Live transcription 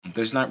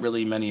there's not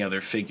really many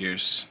other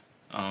figures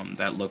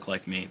that look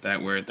like me,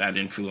 that were that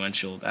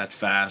influential, that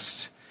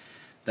fast,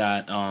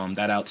 that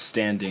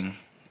outstanding,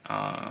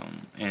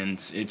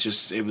 and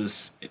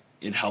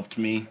it helped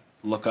me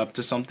look up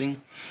to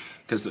something.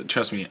 Because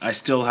trust me, I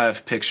still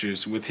have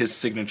pictures with his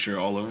signature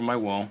all over my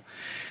wall.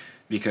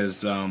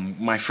 Because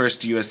my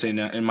first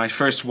and my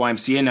first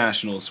YMCA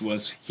nationals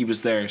he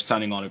was there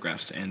signing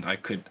autographs, and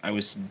I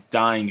was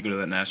dying to go to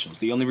that nationals.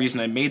 The only reason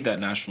I made that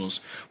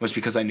nationals was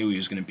because I knew he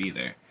was going to be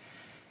there,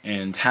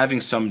 and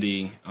having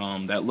somebody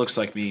that looks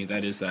like me,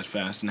 that is that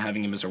fast, and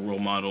having him as a role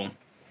model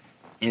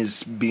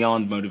is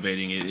beyond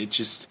motivating. It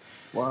just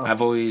Wow.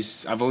 I've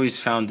always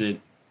found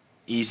it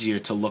easier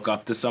to look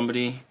up to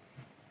somebody,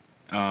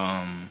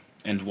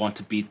 and want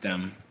to beat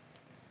them,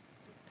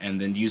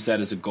 and then use that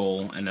as a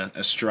goal and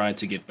a stride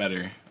to get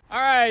better. All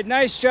right,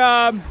 nice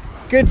job.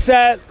 Good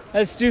set.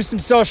 Let's do some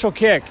social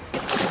kick.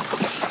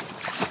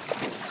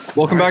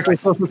 Welcome back to the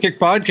Social Kick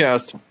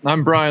Podcast.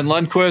 I'm Brian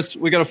Lundquist.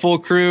 We got a full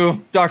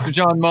crew: Dr.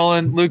 John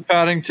Mullen, Luke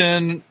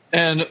Paddington,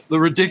 and the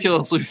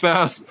ridiculously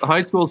fast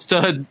high school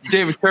stud,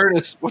 David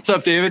Curtis. What's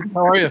up, David?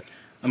 How are you?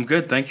 I'm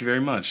good, thank you very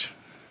much.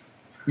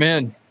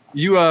 Man,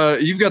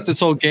 you've got this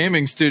whole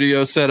gaming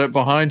studio set up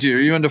behind you. Are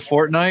you into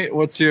Fortnite?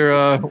 What's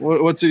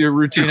your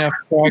routine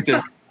after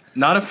practice?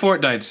 Not a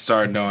Fortnite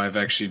star, no. I've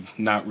actually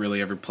not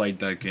really ever played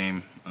that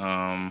game.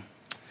 I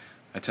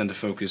tend to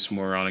focus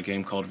more on a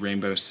game called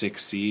Rainbow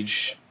Six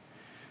Siege.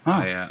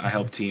 Huh. I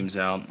help teams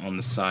out on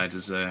the side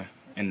as a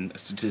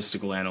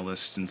statistical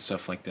analyst and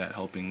stuff like that,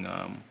 helping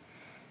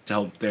to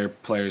help their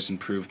players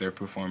improve their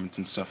performance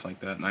and stuff like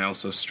that. And I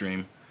also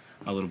stream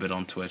a little bit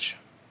on Twitch.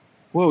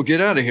 Whoa,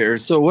 get out of here.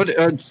 So what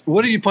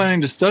are you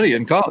planning to study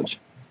in college?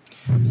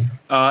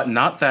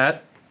 Not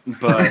that,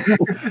 but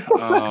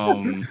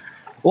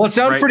well, it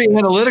sounds pretty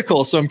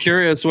analytical, so I'm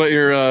curious what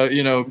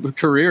your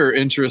career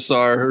interests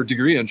are or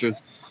degree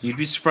interests. You'd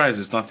be surprised.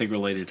 It's nothing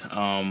related.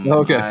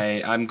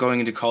 Okay. I'm going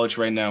into college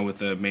right now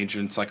with a major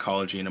in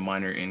psychology and a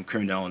minor in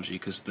criminology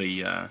because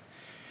the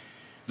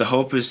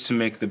hope is to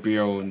make the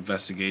Bureau of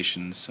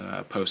Investigations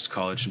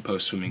post-college and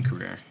post-swimming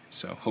career.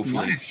 So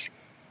hopefully, Nice.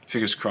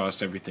 Fingers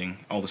crossed,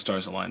 all the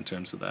stars align in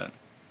terms of that.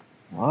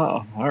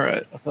 Wow. All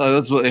right.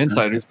 That's what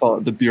insiders call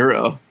it, the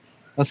Bureau.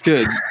 That's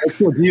good. That's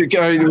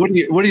good. What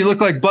do you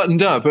look like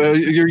buttoned up?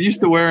 You're used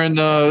to wearing.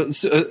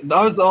 That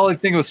was all I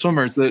think with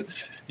swimmers that,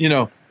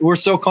 we're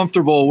so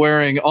comfortable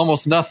wearing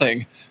almost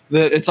nothing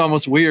that it's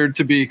almost weird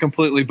to be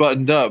completely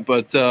buttoned up.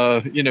 But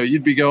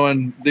you'd be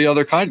going the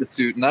other kind of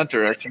suit in that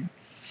direction.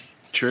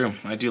 True.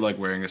 I do like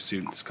wearing a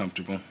suit. It's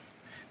comfortable.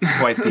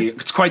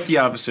 It's quite the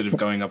opposite of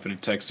going up in a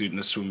tech suit in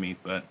a swim meet,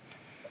 but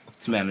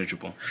it's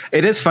manageable.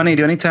 It is funny.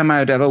 The only time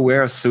I'd ever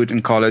wear a suit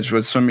in college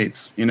was swim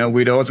meets.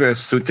 We'd always wear a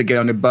suit to get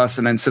on the bus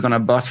and then sit on a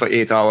bus for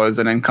 8 hours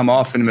and then come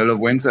off in the middle of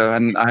winter.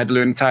 And I had to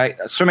learn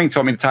swimming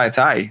taught me to tie a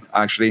tie,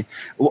 actually.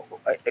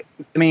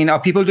 I mean, are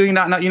people doing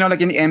that now?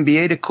 Like in the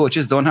NBA, the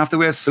coaches don't have to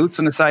wear suits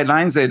on the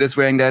sidelines. They're just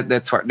wearing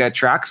their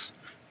tracks.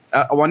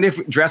 I wonder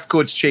if dress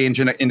codes change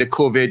in the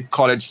COVID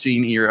college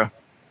scene era.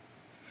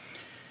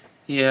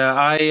 Yeah,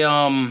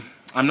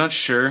 I'm not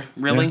sure,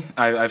 really.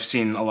 Yeah. I've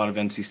seen a lot of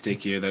NC State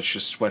gear that's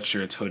just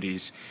sweatshirts,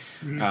 hoodies,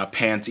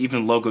 pants,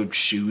 even logoed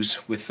shoes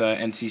with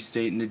NC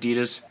State and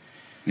Adidas.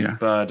 Yeah.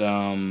 But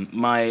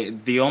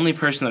the only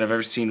person that I've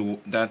ever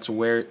seen that to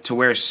wear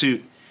a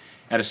suit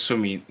at a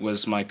swim meet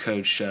was my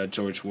coach,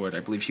 George Ward. I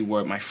believe he wore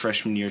it my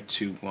freshman year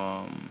to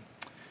I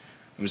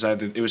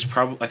think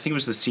it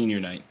was the senior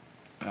night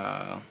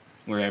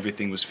where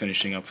everything was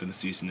finishing up for the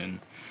season, and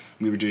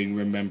we were doing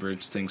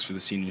remembrance things for the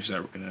seniors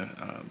that were going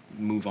to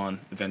move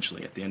on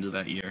eventually at the end of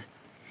that year.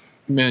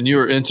 Man, you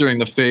are entering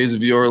the phase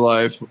of your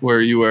life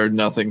where you wear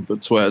nothing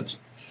but sweats.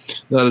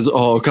 That is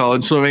all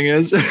college swimming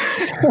is. I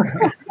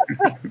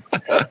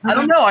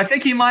don't know. I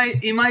think he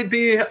might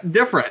be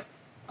different.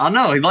 I don't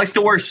know. He likes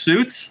to wear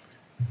suits.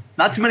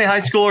 Not too many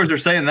high schoolers are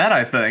saying that,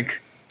 I think.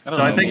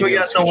 I think we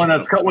got someone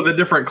that's cut with a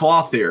different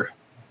cloth here.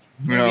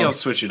 Maybe I'll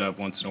switch it up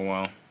once in a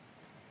while.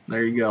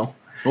 There you go.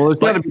 Well, there's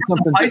got to be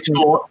something. High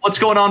school. What's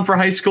going on for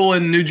high school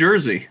in New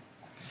Jersey?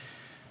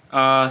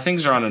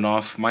 Things are on and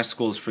off. My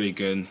school is pretty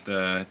good.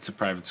 It's a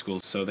private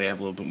school, so they have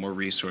a little bit more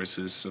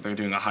resources. So they're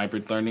doing a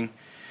hybrid learning.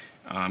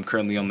 I'm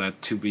currently on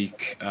that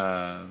two-week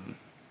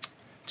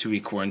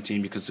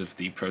quarantine because of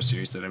the Pro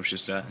Series that I was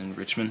just at in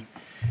Richmond.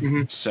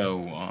 Mm-hmm.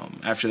 So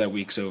after that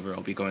week's over,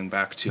 I'll be going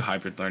back to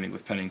hybrid learning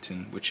with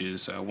Pennington, which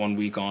is 1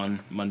 week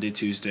on Monday,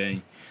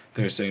 Tuesday,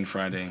 Thursday, and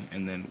Friday,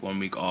 and then 1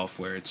 week off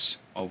where it's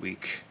all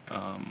week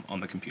on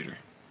the computer.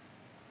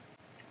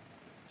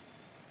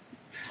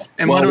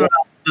 And what about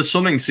the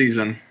swimming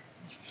season?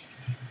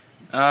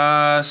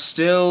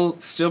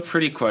 Still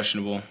pretty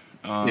questionable.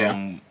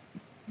 Yeah.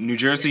 New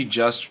Jersey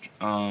just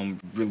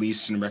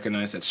released and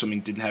recognized that swimming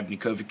didn't have any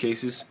COVID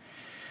cases,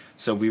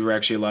 so we were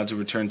actually allowed to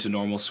return to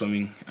normal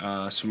swimming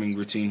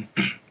routine.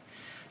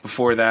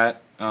 Before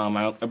that,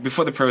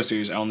 before the Pro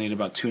Series, I only had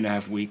about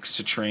 2.5 weeks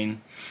to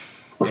train,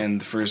 and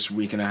the first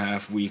week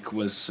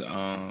was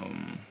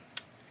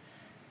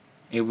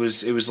It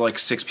was like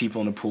 6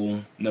 people in a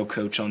pool, no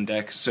coach on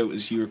deck. So it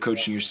was, you were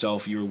coaching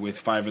yourself. You were with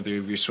 5 other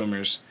of your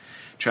swimmers,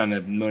 trying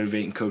to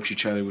motivate and coach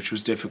each other, which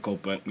was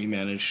difficult, but we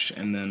managed.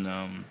 And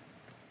then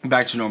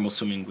back to normal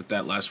swimming with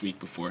that last week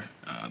before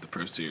the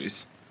Pro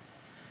Series.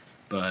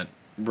 But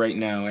right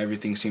now,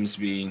 everything seems to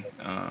be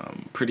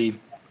pretty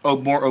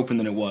more open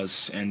than it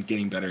was, and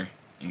getting better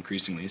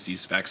increasingly as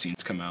these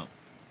vaccines come out.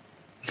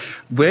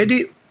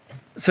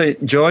 So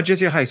George is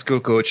your high school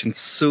coach and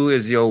Sue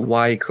is your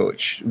Y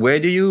coach. Where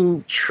do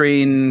you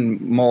train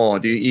more?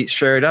 Do you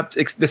share it up?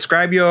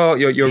 Describe your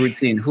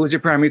routine. Who's your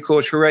primary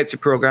coach? Who writes your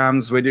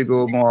programs? Where do you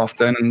go more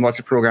often? And what's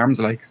the programs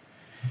like?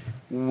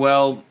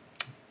 Well,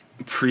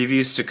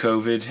 previous to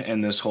COVID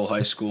and this whole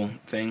high school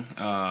thing,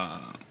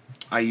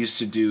 I used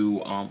to do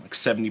like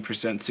 70%,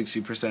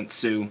 60%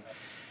 Sue,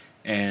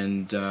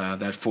 and that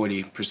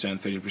 40%,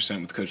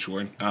 30% with Coach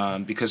Ward,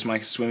 because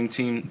my swimming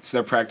team,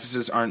 their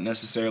practices aren't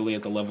necessarily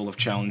at the level of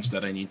challenge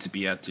that I need to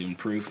be at to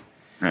improve.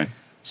 Right.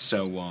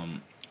 So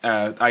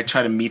I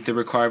try to meet the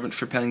requirement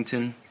for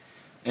Pennington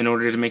in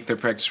order to make their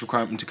practice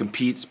requirement to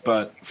compete,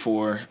 but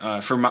for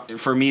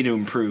me to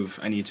improve,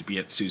 I need to be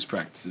at Sue's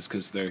practices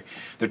because they're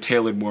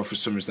tailored more for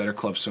swimmers that are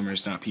club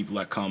swimmers, not people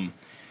that come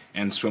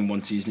and swim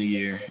one season a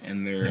year,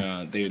 and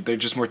they're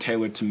just more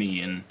tailored to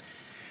me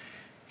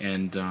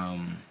and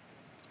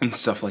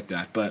stuff like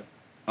that. But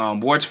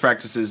Ward's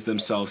practices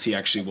themselves, he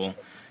actually will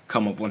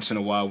come up once in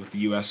a while with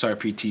the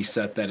USRPT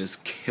set that is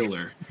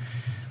killer.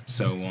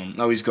 So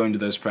always going to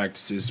those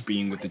practices,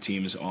 being with the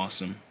team is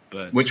awesome.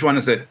 But which one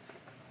is it?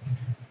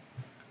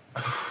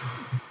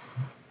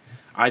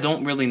 I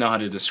don't really know how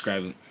to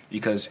describe it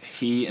because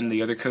he and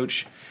the other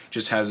coach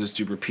just has us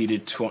do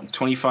repeated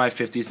 25,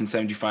 50s, and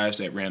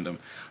 75s at random.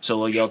 So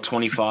they'll yell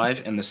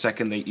 25, and the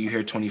second that you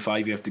hear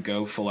 25, you have to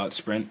go full out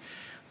sprint.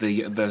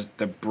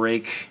 The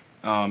break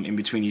in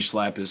between each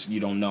lap is you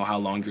don't know how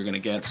long you're going to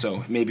get.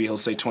 So maybe he'll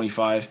say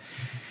 25,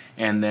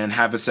 and then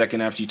half a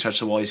second after you touch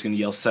the wall, he's going to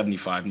yell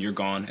 75, and you're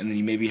gone. And then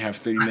you maybe have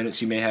 30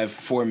 minutes, you may have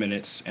 4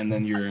 minutes, and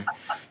then you're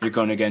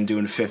going again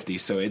doing 50.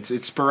 So it's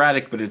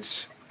sporadic,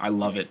 but I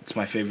love it. It's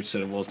my favorite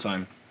set of all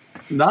time.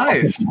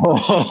 Nice.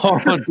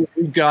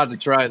 You've got to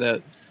try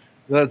that.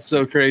 That's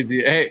so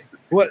crazy. Hey,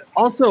 what?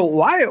 Also,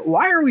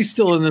 why are we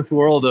still in this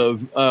world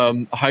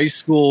of high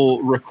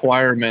school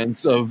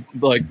requirements of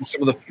like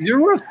some of the? You're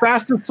one of the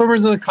fastest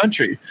swimmers in the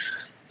country.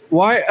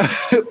 Why,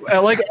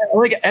 like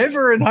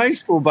ever in high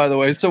school, by the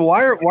way. So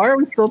why are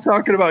we still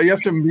talking about you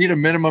have to meet a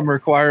minimum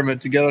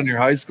requirement to get on your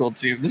high school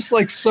team? This is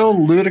like so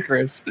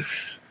ludicrous.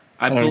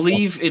 I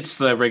believe it's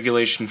the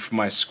regulation for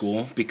my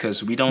school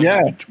because we don't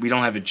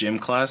have a gym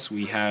class.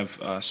 We have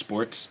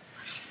sports,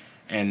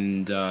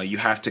 and you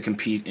have to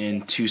compete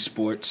in 2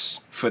 sports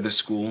for the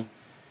school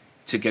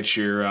to get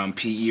your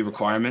PE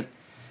requirement.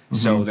 Mm-hmm.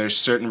 So there's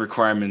certain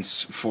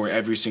requirements for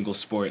every single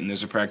sport, and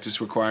there's a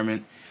practice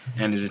requirement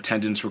and an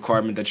attendance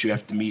requirement that you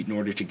have to meet in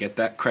order to get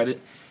that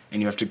credit,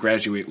 and you have to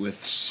graduate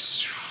with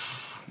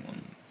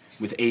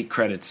 8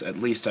 credits at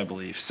least, I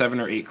believe, 7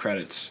 or 8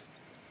 credits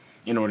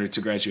in order to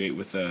graduate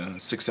with a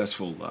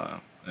successful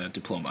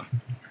diploma.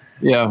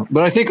 Yeah,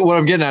 but I think what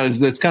I'm getting at is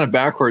that it's kind of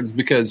backwards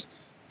because,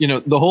 you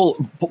know, the whole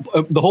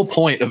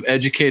point of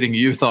educating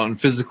youth on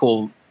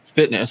physical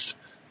fitness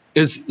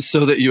is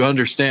so that you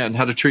understand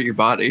how to treat your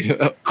body.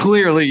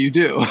 Clearly you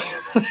do.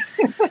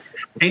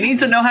 He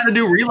needs to know how to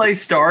do relay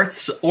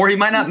starts, or he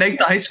might not make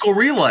the high school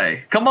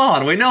relay. Come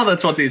on, we know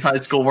that's what these high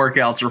school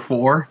workouts are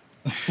for.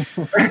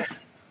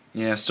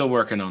 Yeah, still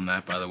working on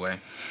that, by the way.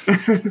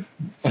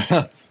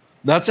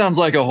 That sounds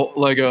like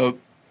okay.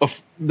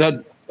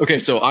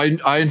 So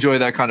I enjoy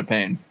that kind of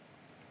pain,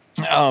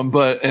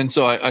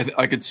 so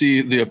I could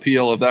see the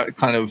appeal of that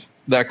kind of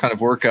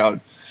workout.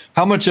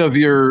 How much of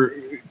your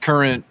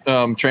current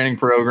training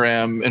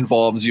program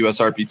involves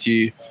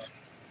USRPT?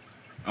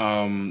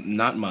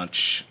 Not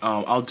much.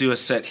 I'll do a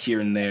set here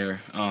and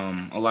there.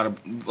 A lot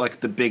of like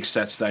the big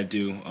sets that I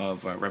do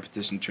of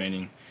repetition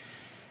training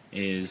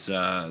is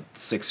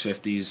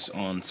 650s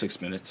on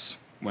 6 minutes,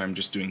 where I'm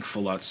just doing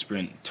full out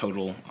sprint,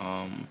 total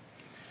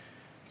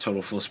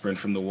full sprint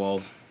from the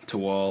wall to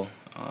wall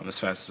as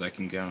fast as I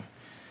can go.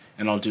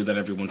 And I'll do that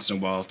every once in a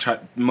while.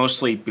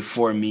 Mostly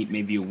before meet,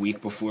 maybe a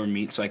week before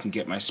meet, so I can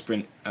get my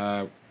sprint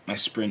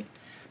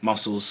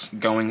muscles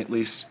going at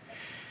least,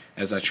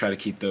 as I try to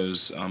keep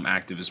those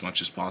active as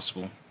much as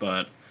possible.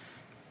 But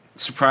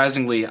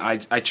surprisingly,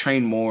 I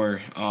train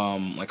more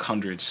like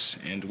hundreds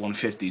and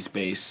 150s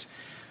base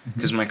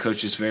because my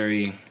coach is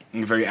very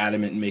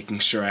adamant in making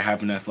sure I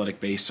have an athletic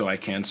base so I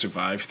can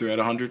survive throughout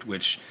 100,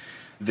 which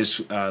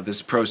this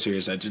Pro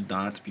Series I did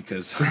not,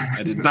 because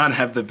I did not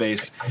have the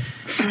base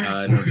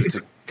in order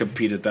to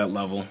compete at that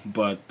level.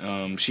 But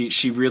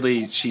she's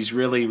really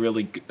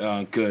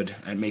good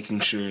at making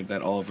sure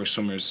that all of her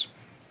swimmers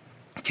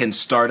can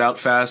start out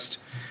fast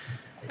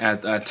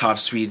at top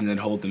speed and then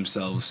hold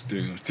themselves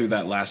through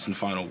that last and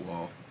final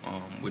wall,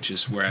 which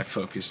is where I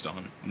focused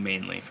on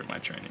mainly for my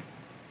training.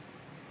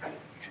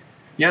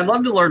 Yeah, I'd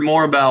love to learn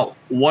more about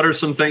what are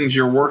some things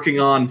you're working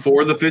on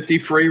for the 50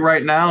 free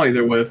right now,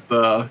 either with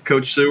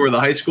Coach Sue or the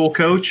high school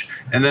coach.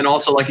 And then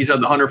also, like you said,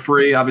 the 100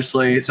 free,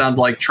 obviously, it sounds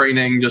like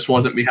training just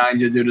wasn't behind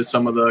you due to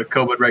some of the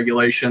COVID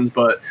regulations.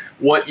 But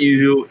what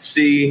you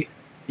see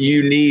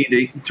you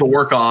need to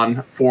work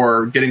on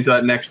for getting to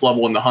that next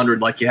level in the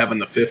 100 like you have in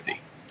the 50.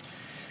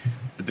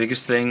 The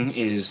biggest thing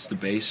is the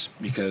base,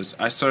 because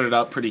I started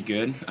out pretty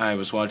good. I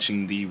was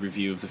watching the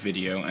review of the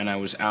video, and I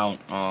was out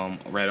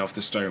right off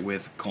the start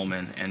with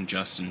Coleman and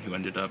Justin, who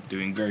ended up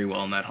doing very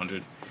well in that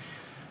 100,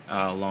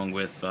 along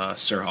with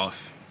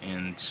Surhoff.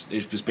 And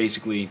it was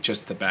basically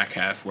just the back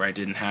half where I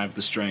didn't have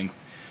the strength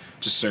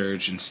to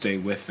surge and stay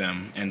with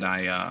them, and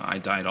I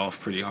died off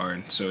pretty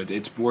hard. So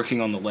it's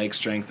working on the leg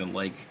strength and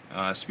leg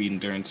speed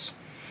endurance,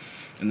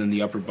 and then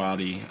the upper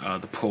body,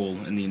 the pull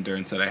and the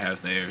endurance that I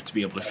have there to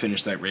be able to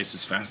finish that race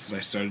as fast as I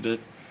started it.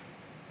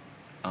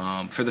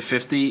 For the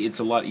 50, it's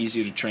a lot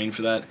easier to train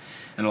for that,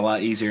 and a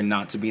lot easier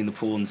not to be in the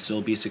pool and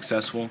still be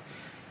successful,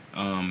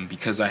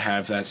 because I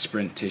have that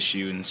sprint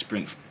tissue and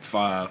sprint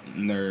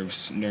nerve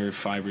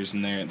fibers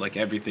in there. Like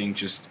everything,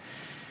 just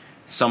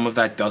some of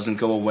that doesn't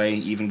go away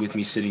even with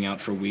me sitting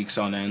out for weeks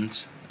on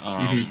end.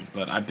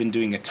 But I've been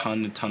doing a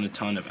ton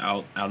of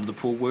out of the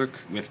pool work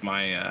with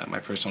my my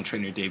personal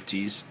trainer Dave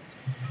Tees.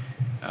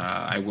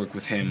 I work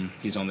with him.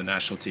 He's on the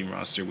national team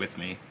roster with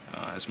me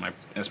as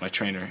my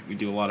trainer. We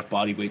do a lot of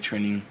body weight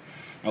training,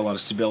 a lot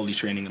of stability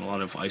training, and a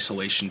lot of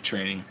isolation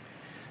training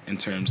in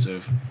terms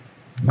of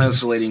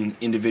isolating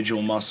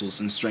individual muscles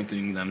and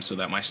strengthening them so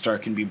that my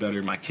start can be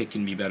better, my kick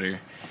can be better,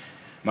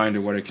 my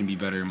underwater can be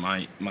better,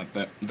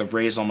 the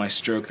raise on my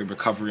stroke, the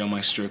recovery on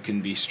my stroke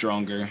can be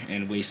stronger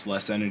and waste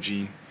less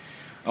energy.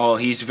 Oh,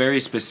 he's very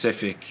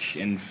specific,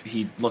 and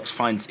he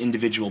finds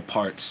individual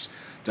parts,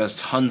 does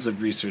tons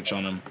of research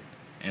on them,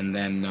 and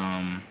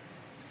then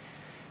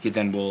he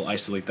then will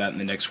isolate that in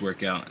the next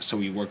workout. So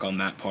we work on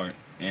that part,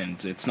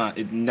 and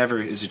it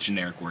never is a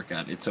generic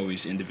workout. It's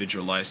always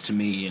individualized to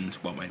me and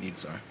what my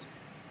needs are.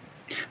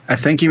 I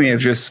think you may have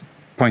just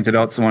pointed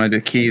out one of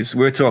the keys.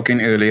 We were talking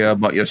earlier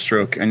about your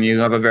stroke, and you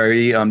have a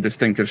very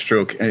distinctive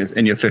stroke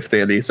in your 50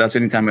 at least. That's the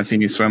only time I've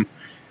seen you swim.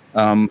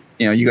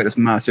 You got this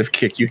massive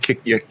kick. Your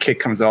kick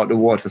comes out the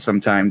water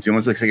sometimes. You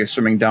almost looks like you're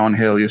swimming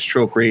downhill. Your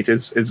stroke rate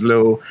is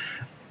low,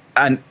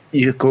 and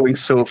you're going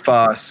so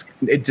fast.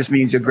 It just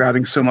means you're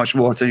grabbing so much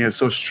water, and you're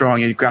so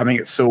strong. You're grabbing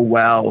it so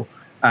well.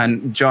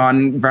 And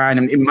John,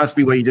 Brian, it must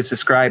be what you just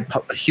described,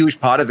 a huge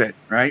part of it,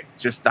 right?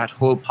 Just that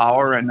whole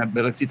power and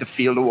ability to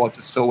feel the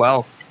water so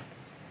well.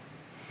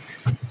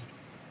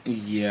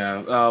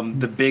 Yeah,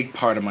 the big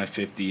part of my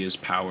 50 is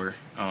power.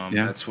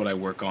 That's what I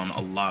work on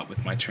a lot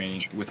with my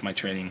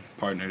training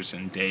partners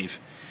and Dave.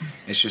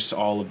 It's just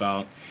all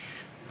about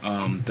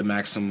the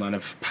maximum amount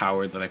of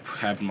power that I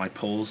have in my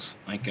pulls.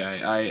 Like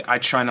I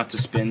try not to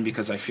spin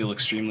because I feel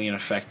extremely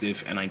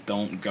ineffective, and I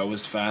don't go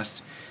as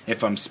fast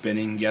if I'm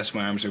spinning. Yes,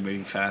 my arms are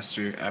moving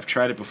faster. I've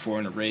tried it before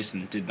in a race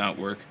and it did not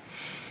work.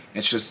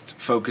 It's just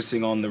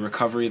focusing on the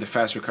recovery, the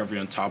fast recovery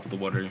on top of the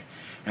water,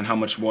 and how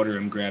much water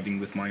I'm grabbing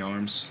with my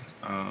arms,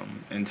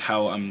 and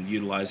how I'm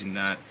utilizing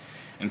that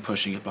and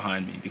pushing it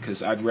behind me,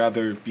 because I'd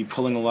rather be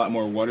pulling a lot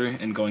more water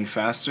and going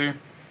faster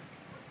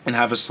and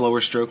have a slower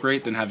stroke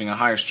rate than having a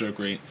higher stroke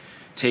rate,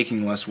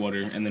 taking less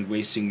water, and then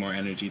wasting more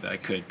energy that I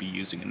could be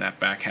using in that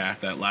back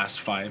half, that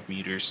last 5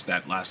 meters,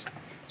 that last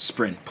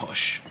sprint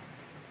push.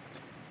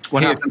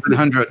 What happened in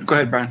 100? Go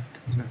ahead, Brian.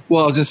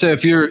 Well, I was gonna say,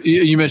 if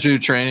you mentioned your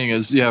training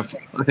is, I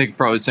think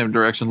probably the same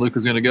direction Luke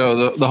is gonna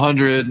go. The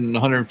 100 and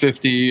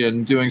 150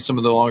 and doing some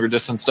of the longer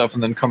distance stuff,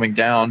 and then coming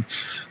down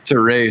to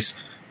race.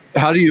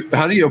 How do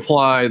you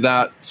apply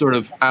that sort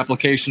of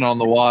application on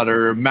the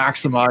water,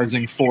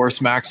 maximizing force,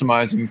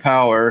 maximizing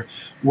power,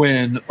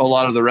 when a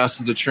lot of the rest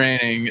of the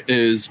training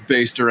is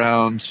based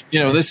around,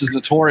 this is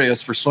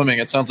notorious for swimming.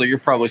 It sounds like you're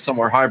probably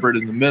somewhere hybrid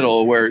in the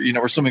middle where,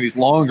 we're swimming these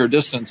longer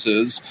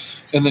distances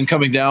and then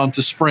coming down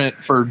to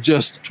sprint for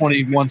just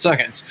 21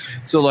 seconds.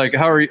 So like,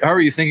 how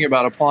are you thinking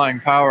about applying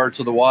power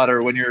to the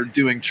water when you're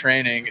doing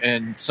training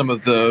and some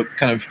of the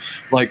kind of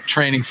like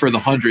training for the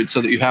 100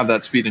 so that you have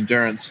that speed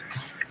endurance?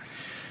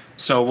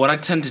 So what I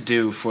tend to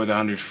do for the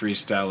 100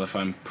 freestyle, if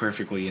I'm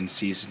perfectly in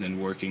season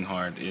and working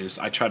hard, is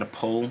I try to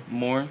pull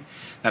more.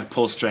 That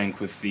pull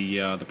strength with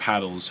the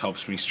paddles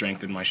helps me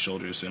strengthen my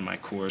shoulders and my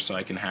core, so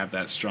I can have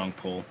that strong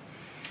pull.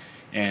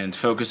 And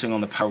focusing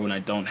on the power when I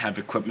don't have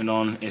equipment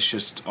on, it's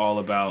just all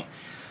about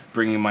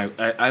bringing my.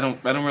 I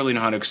don't really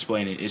know how to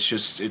explain it. It's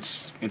just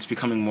it's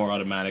becoming more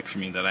automatic for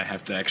me that I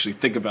have to actually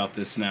think about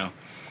this now.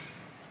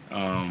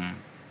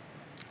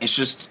 It's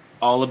just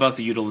all about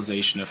the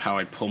utilization of how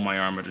I pull my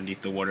arm underneath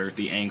the water,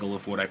 the angle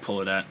of what I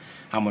pull it at,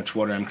 how much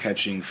water I'm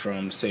catching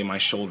from, say, my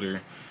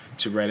shoulder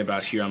to right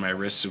about here on my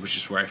wrist, which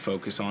is where I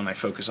focus on. I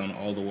focus on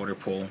all the water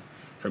pull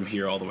from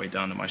here all the way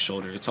down to my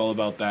shoulder. It's all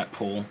about that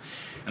pull,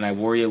 and I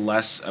worry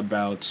less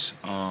about,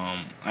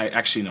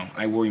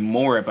 I worry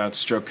more about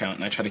stroke count,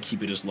 and I try to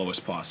keep it as low as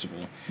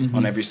possible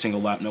on every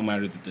single lap, no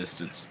matter the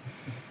distance.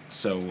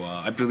 So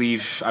I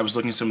believe I was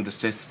looking at some of the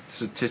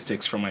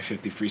statistics from my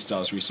 50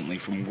 freestyles recently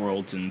from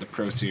Worlds and the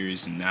Pro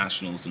Series and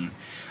Nationals, and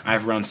I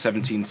have around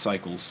 17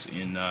 cycles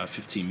in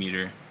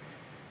 15-meter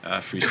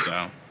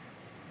freestyle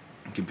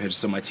compared to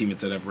some of my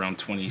teammates that have around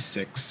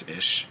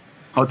 26-ish.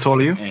 How tall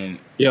are you? And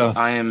Yeah.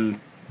 I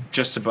am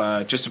just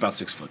about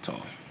 6 foot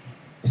tall.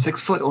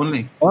 6 foot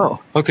only.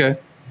 Oh, okay.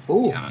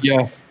 Oh,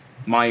 Yeah.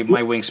 My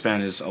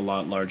wingspan is a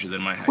lot larger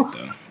than my height,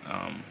 though.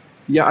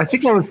 Yeah, I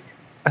think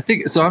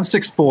so. I'm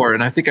 6'4",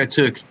 and I think I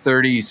took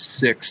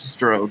 36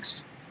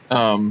 strokes.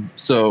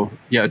 So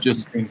yeah,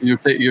 just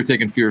you're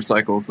taking fewer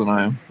cycles than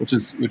I am, which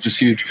is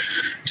huge.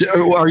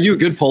 Are you a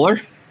good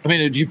puller? I mean,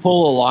 did you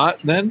pull a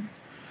lot then?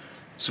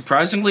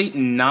 Surprisingly,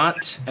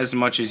 not as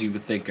much as you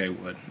would think I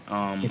would.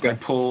 Okay. I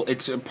pull.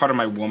 It's a part of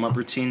my warm-up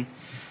routine.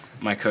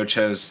 My coach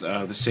has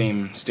the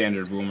same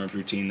standard warm-up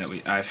routine that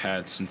I've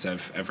had since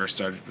I've ever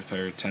started with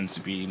her. It tends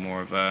to be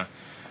more of a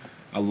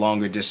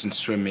longer distance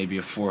swim, maybe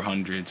a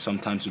 400,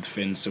 sometimes with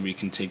fins, so we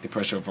can take the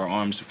pressure off our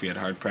arms if we had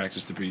hard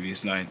practice the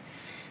previous night.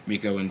 We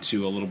go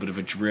into a little bit of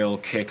a drill,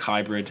 kick,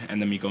 hybrid, and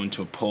then we go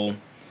into a pull.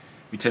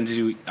 We tend to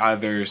do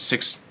either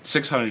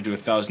 600 to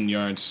 1,000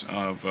 yards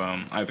of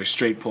either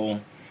straight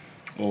pull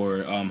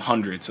or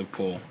hundreds of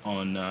pull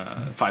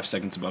on 5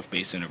 seconds above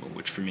base interval,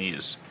 which for me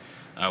is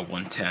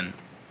 110.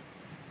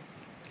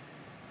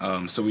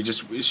 So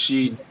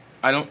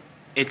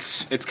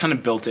it's kind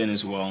of built in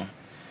as well.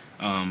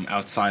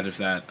 Outside of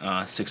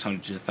that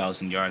 600 to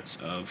 1,000 yards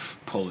of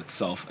pull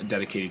itself,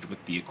 dedicated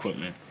with the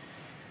equipment,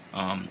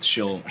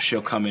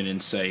 she'll come in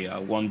and say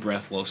 1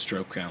 breath, low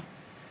stroke count,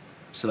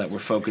 so that we're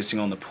focusing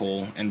on the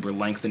pull and we're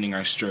lengthening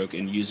our stroke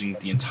and using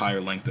the entire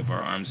length of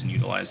our arms and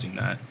utilizing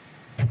that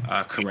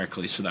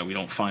correctly, so that we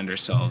don't find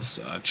ourselves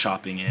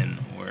chopping in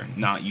or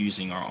not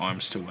using our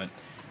arms to what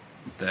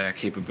the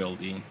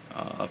capability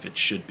of it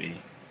should be.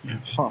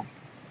 Huh.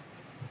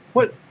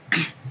 What?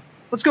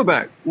 Let's go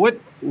back. What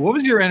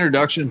was your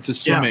introduction to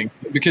swimming?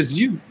 Yeah. Because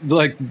you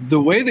like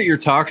the way that you're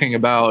talking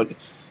about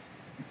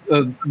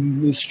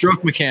the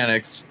stroke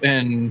mechanics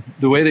and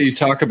the way that you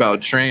talk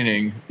about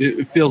training,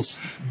 it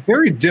feels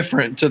very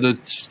different to the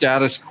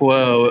status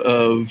quo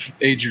of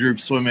age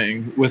group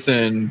swimming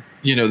within,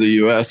 the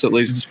U.S., at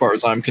least as far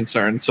as I'm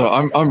concerned. So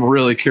I'm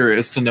really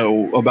curious to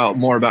know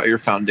more about your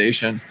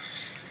foundation.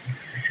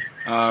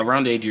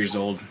 Around 8 years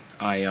old,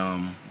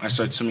 I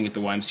started swimming at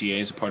the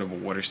YMCA as a part of a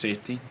water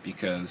safety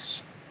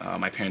because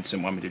my parents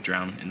didn't want me to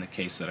drown in the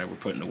case that I were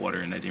put in the water,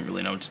 and I didn't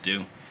really know what to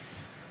do.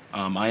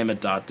 I am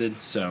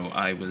adopted, so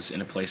I was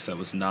in a place that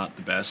was not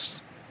the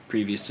best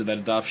previous to that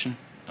adoption.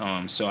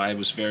 So I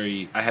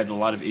had a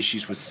lot of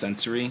issues with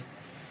sensory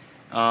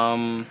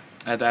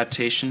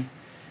adaptation,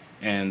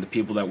 and the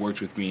people that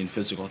worked with me in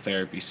physical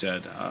therapy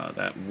said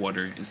that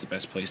water is the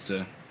best place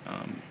to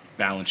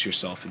balance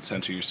yourself and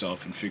center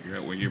yourself and figure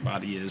out where your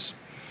body is.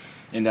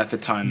 And at the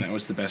time, that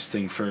was the best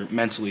thing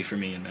mentally for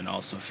me, and then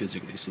also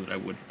physically, so that I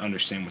would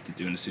understand what to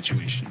do in a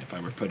situation if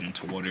I were put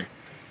into water.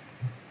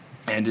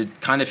 And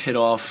it kind of hit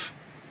off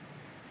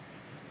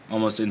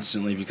almost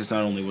instantly, because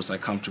not only was I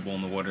comfortable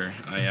in the water,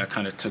 I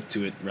kind of took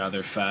to it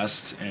rather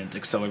fast and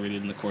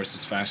accelerated in the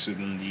courses faster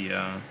than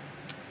the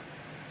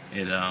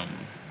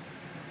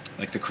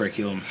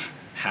curriculum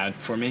had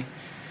for me.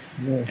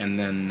 Yeah. And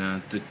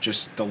then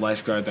the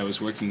lifeguard that was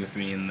working with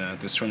me and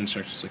the swim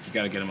instructor was like, you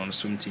got to get him on a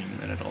swim team, and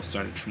then it all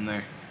started from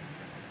there.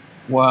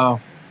 Wow.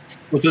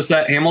 Was this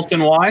at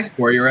Hamilton Y,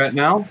 where you're at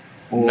now?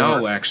 Or?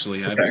 No,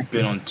 actually, okay. I've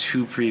been on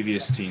 2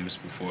 previous teams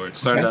before. It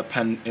started up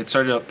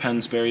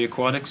Pennsbury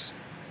Aquatics,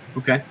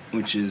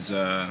 which is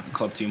a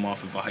club team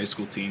off of a high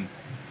school team,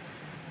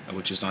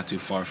 which is not too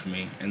far from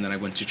me. And then I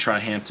went to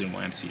Trihampton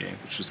YMCA,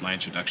 which was my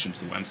introduction to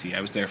the YMCA.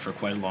 I was there for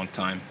quite a long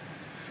time.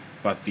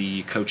 But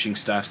the coaching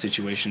staff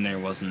situation there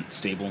wasn't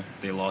stable.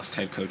 They lost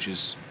head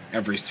coaches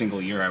every single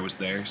year I was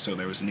there, so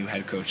there was a new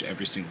head coach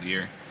every single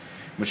year,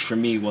 which for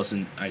me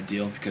wasn't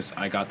ideal because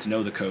I got to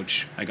know the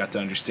coach, I got to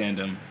understand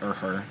him, or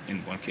her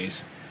in one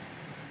case,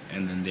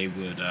 and then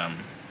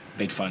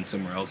they'd find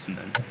somewhere else and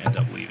then end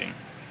up leaving.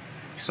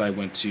 So I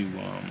went to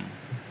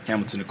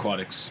Hamilton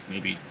Aquatics,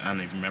 maybe, I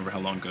don't even remember how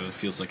long ago, it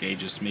feels like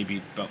ages,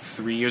 maybe about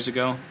 3 years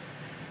ago.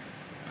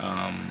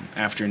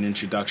 After an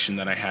introduction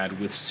that I had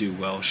with Sue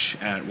Welsh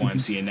at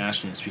YMCA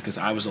Nationals, because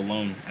I was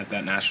alone at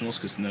that Nationals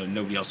because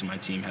nobody else on my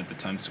team had the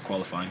time to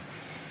qualify.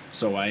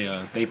 So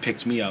they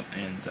picked me up,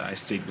 and I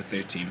stayed with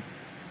their team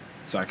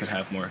so I could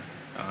have more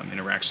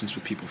interactions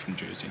with people from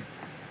Jersey.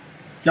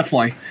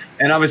 Definitely.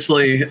 And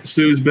obviously,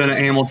 Sue's been at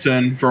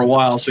Hamilton for a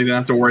while, so you don't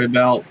have to worry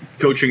about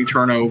coaching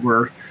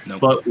turnover.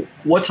 Nope. But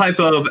what type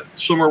of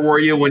swimmer were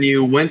you when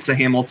you went to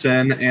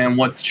Hamilton, and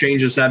what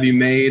changes have you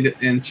made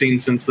and seen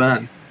since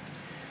then?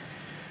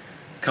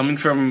 Coming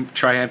from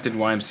Trihampton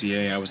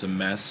YMCA, I was a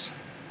mess.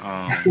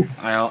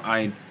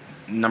 I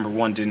number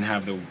one, didn't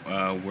have the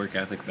work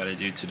ethic that I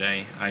do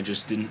today. I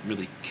just didn't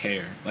really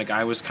care. Like,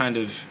 I was kind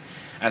of,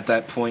 at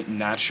that point,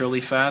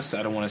 naturally fast.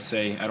 I don't want to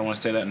say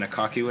that in a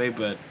cocky way,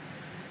 but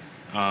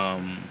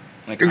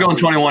You're going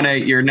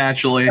 21-8. You're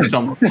naturally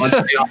some. Let's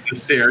be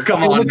honest here.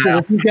 Come on now.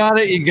 If you got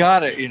it, you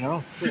got it.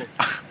 It's cool.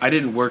 I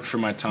didn't work for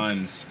my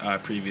times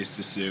previous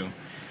to Sue.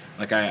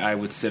 Like I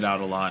would sit out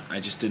a lot. I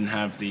just didn't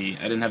have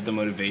the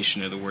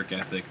motivation or the work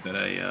ethic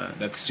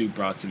that Sue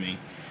brought to me.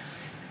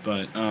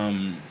 But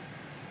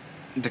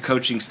the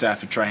coaching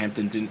staff at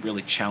Trihampton didn't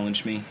really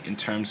challenge me in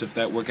terms of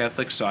that work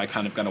ethic, so I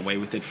kind of got away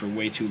with it for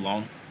way too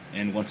long.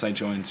 And once I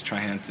joined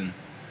Hamilton,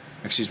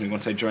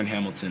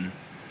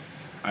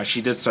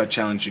 she did start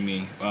challenging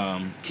me,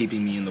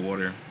 keeping me in the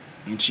water.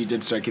 And she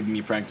did start giving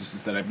me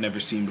practices that I've never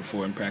seen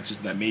before and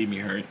practices that made me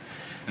hurt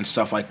and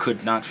stuff I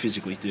could not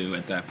physically do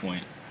at that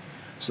point.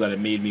 So that it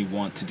made me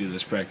want to do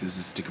those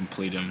practices to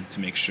complete them, to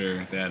make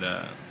sure that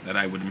that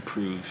I would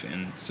improve.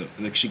 And so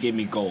she gave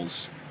me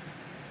goals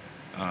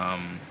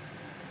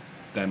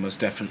that most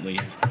definitely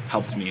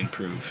helped me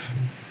improve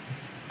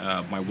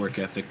my work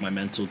ethic, my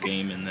mental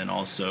game, and then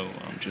also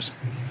just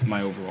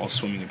my overall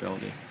swimming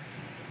ability.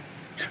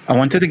 I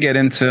wanted to get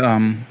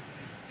into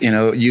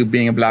you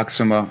being a black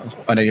swimmer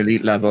at an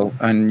elite level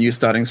and you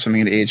starting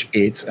swimming at age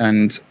 8,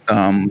 and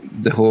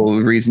the whole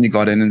reason you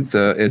got in is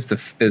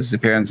the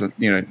parents,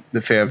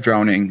 the fear of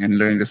drowning and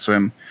learning to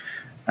swim,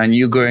 and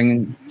you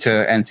going to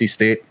NC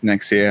State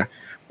next year.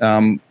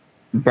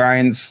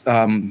 Brian's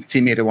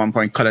teammate at one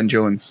point, Cullen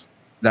Jones,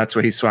 that's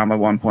where he swam at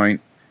one point.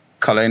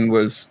 Cullen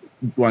was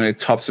one of the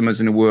top swimmers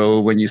in the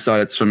world when you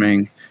started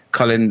swimming.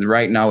 Cullen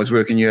right now is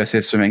working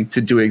USA Swimming to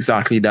do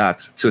exactly that,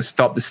 to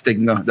stop the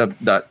stigma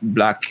that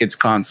black kids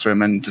can't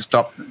swim and to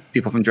stop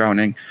people from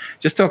drowning.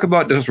 Just talk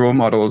about those role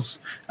models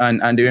and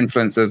the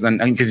influences, and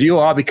because you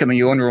are becoming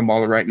your own role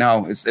model right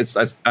now,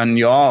 and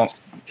you are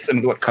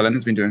similar to what Cullen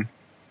has been doing.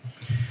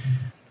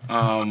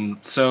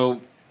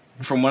 So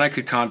from what I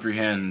could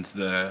comprehend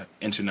the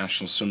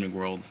international swimming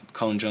world,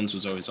 Cullen Jones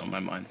was always on my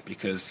mind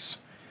because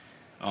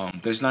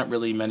there's not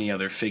really many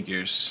other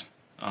figures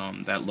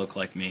that look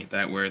like me,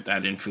 that were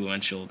that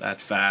influential,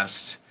 that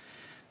fast,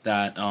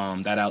 that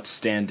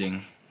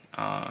outstanding,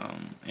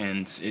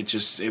 and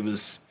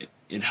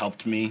it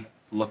helped me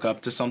look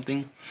up to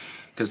something.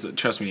 Because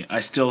trust me, I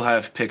still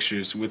have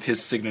pictures with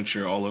his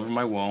signature all over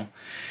my wall.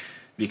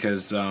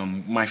 Because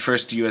my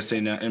first USA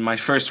and my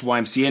first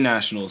YMCA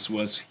nationals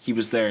he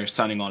was there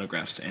signing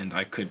autographs, and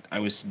I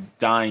was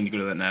dying to go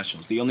to that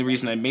nationals. The only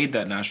reason I made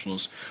that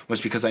nationals was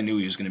because I knew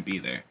he was going to be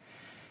there.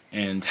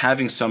 And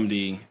having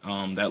somebody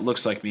that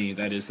looks like me,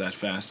 that is that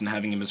fast, and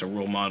having him as a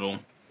role model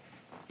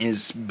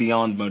is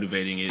beyond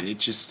motivating. It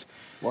just,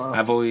 wow.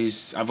 I've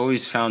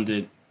always found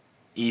it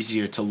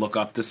easier to look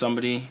up to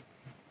somebody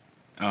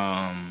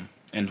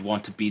and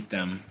want to beat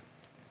them,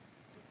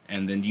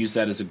 and then use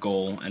that as a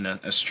goal and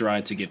a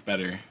stride to get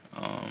better.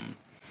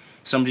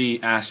 Somebody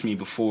asked me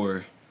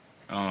before,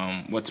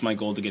 what's my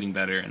goal to getting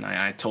better? And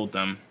I told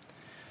them,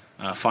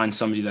 find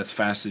somebody that's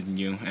faster than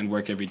you and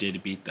work every day to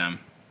beat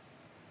them.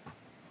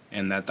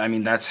 And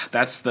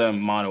that's the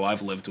motto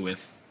I've lived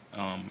with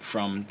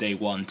from day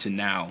one to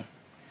now.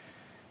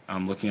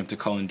 Looking up to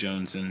Cullen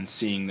Jones and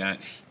seeing that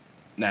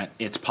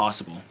it's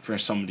possible for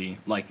somebody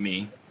like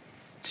me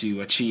to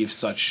achieve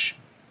such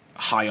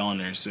high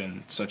honors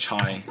and such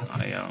high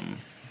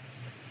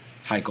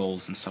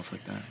goals and stuff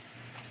like that.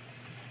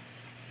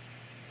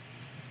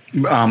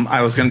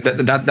 I was gonna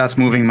that's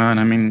moving, man.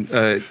 I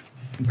mean,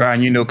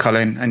 Brian, you know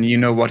Cullen, and you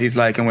know what he's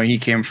like and where he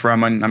came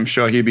from, and I'm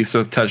sure he'd be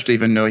so touched to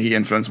even know he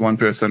influenced one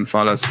person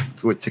for us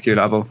to a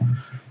particular level.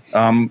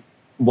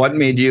 What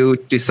made you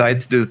decide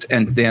to do the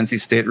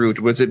NC State route?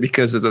 Was it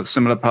because of the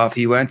similar path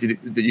he went?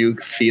 Did you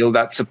feel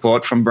that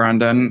support from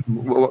Brandon?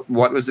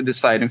 What was the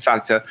deciding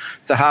factor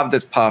to have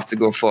this path to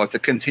go forward, to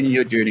continue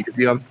your journey? Because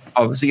you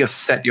obviously have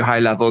set your high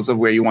levels of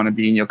where you want to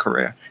be in your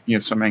career, in your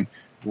swimming.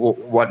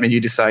 What made you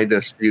decide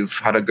this? You've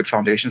had a good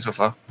foundation so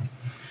far.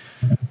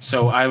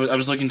 So I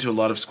was looking to a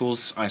lot of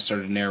schools. I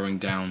started narrowing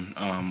down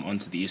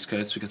onto the East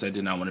Coast because I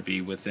did not want to be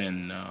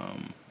within.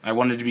 I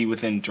wanted to be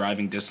within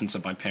driving distance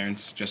of my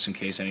parents, just in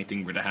case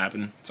anything were to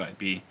happen. So I'd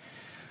be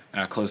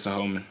close to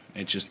home.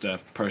 It's just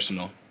a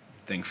personal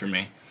thing for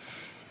me.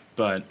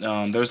 But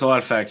there was a lot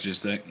of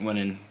factors that went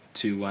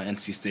into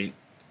NC State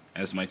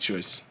as my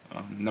choice.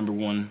 Number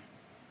one,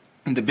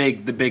 the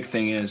big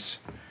thing is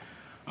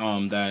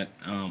that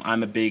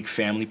I'm a big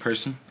family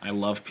person. I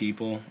love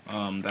people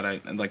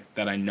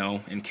that I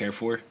know and care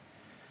for.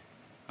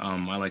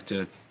 I like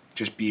to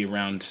just be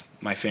around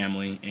my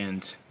family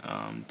and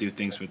do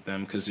things with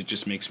them because it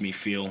just makes me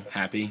feel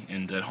happy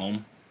and at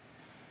home.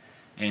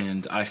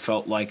 And I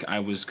felt like I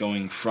was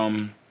going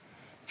from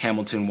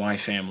Hamilton Y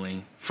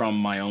family, from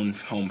my own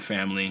home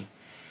family,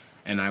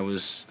 and I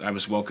was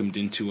welcomed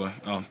into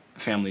a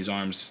family's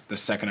arms the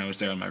second I was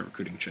there on my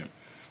recruiting trip.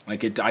 I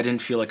didn't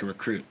feel like a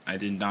recruit. I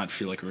did not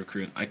feel like a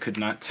recruit. I could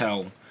not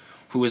tell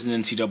who was an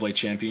NCAA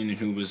champion and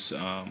who was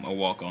a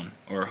walk-on,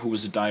 or who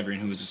was a diver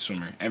and who was a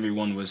swimmer.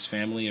 Everyone was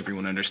family.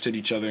 Everyone understood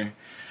each other.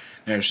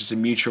 There was just a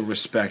mutual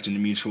respect and a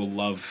mutual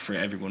love for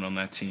everyone on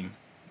that team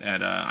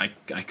that I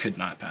could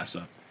not pass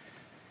up.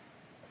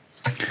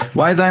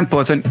 Why is that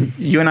important?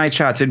 You and I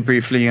chatted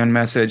briefly on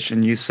message,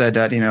 and you said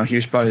that a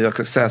huge part of your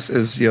success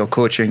is your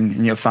coaching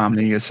and your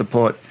family, your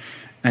support,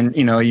 and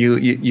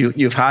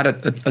you've had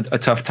a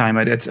tough time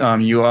at it.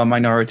 You are a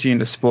minority in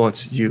the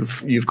sport.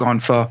 You've gone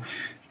for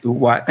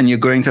why, and you're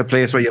going to a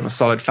place where you have a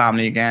solid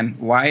family again.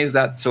 Why is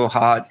that so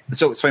hard,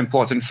 so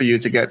important for you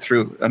to get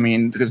through? I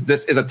mean, because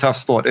this is a tough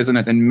sport, isn't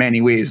it? In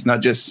many ways,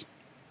 not just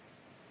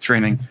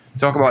training.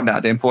 Talk about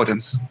that, the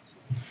importance.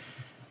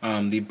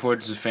 The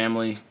importance of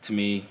family to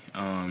me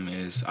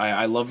is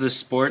I love this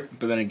sport,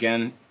 but then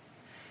again,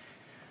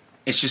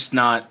 it's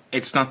not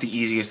the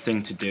easiest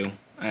thing to do.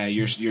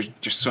 You're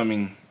just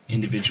swimming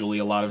individually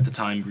a lot of the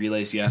time.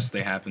 Relays, yes,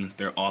 they happen.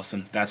 They're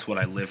awesome. That's what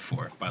I live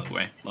for, by the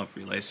way. Love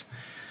relays.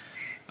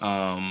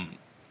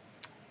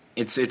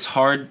 It's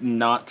hard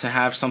not to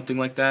have something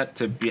like that,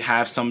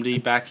 have somebody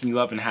backing you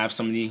up and have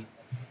somebody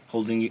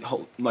holding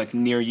you, like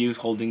near you,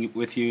 holding it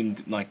with you,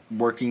 and like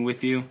working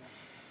with you.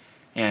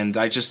 And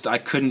I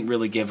couldn't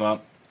really give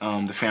up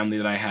the family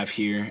that I have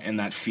here and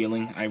that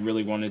feeling. I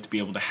really wanted to be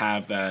able to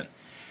have that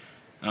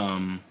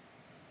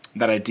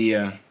that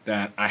idea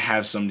that I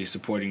have somebody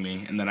supporting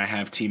me and that I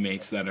have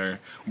teammates that are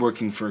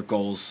working for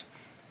goals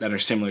that are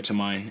similar to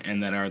mine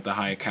and that are at the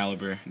high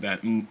caliber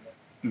that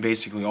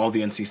basically all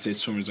the NC State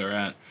swimmers are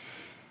at.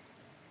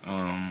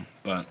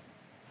 But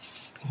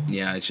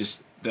yeah, it's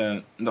just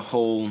the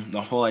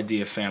whole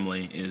idea of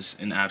family is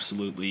an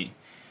absolutely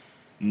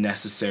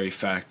necessary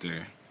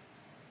factor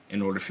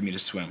in order for me to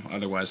swim.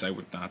 Otherwise, I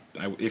would not.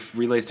 If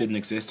relays didn't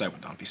exist, I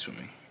would not be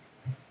swimming.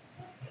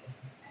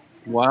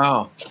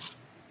 Wow,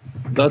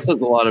 that says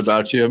a lot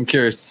about you. I'm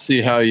curious to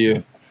see how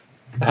you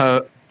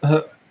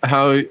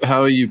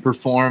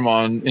perform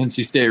on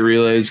NC State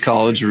relays,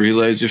 college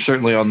relays. You're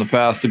certainly on the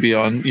path to be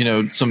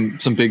on some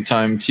big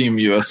time Team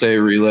USA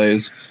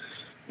relays.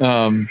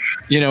 And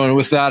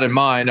with that in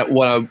mind,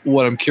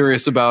 what I'm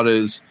curious about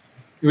is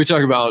we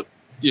talk about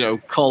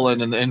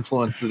Cullen and the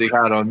influence that he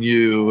had on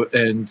you,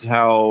 and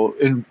how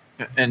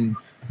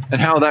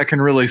how that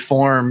can really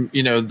form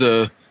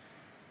the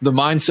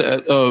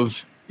mindset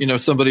of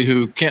somebody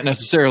who can't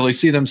necessarily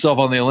see themselves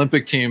on the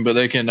Olympic team, but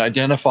they can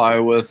identify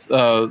with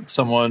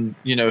someone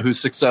who's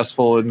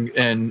successful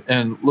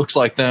and looks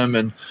like them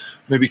and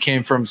maybe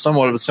came from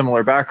somewhat of a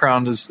similar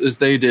background as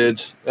they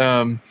did,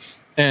 and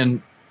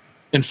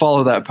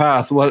follow that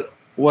path. What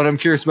I'm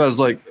curious about is,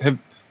 like,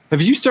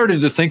 have you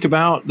started to think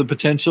about the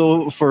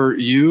potential for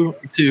you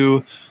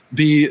to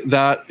be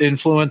that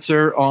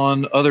influencer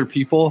on other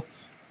people?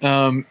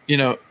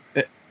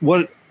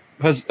 What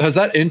has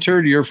that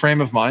entered your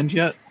frame of mind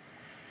yet?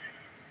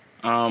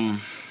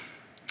 I'm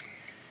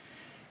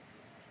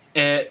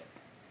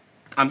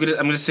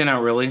gonna say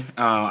not really.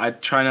 I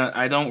try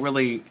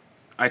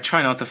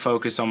not to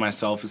focus on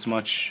myself as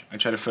much. I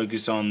try to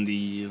focus on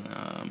the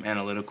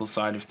analytical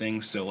side of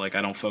things. So like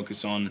I don't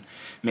focus on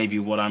maybe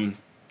what I'm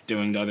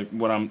doing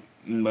what I'm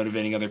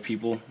motivating other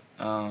people.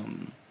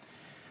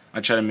 I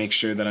try to make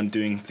sure that I'm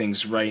doing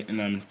things right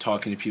and I'm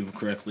talking to people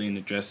correctly and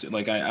address it.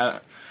 Like I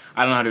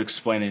don't know how to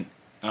explain it.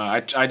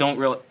 I don't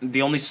really.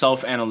 The only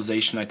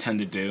self-analyzation I tend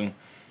to do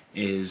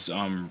is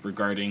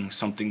regarding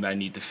something that I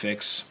need to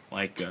fix,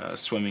 like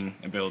swimming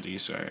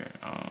abilities or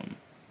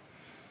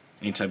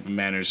any type of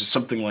manners or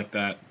something like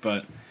that.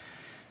 But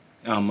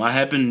I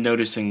have been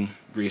noticing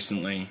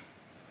recently.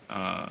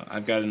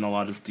 I've gotten a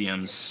lot of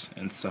DMs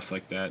and stuff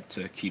like that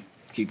to keep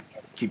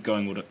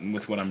going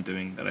with what I'm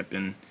doing. That I've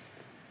been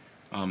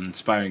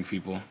inspiring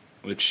people,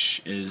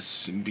 which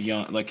is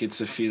beyond. Like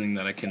it's a feeling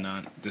that I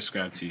cannot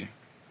describe to you,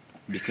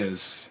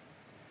 because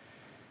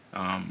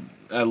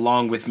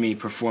along with me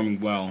performing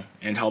well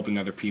and helping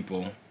other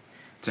people,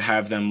 to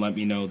have them let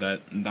me know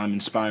that I'm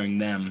inspiring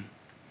them,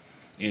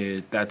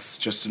 that's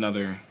just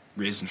another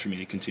reason for me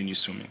to continue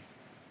swimming.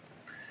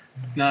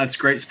 No, it's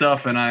great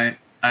stuff, and I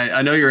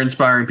know you're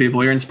inspiring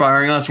people. You're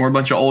inspiring us. We're a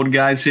bunch of old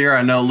guys here.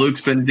 I know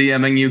Luke's been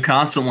DMing you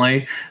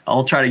constantly.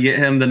 I'll try to get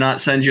him to not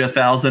send you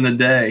 1,000 a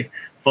day.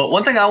 But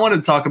one thing I wanted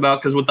to talk about,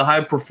 because with the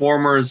high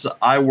performers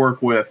I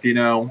work with,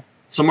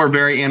 some are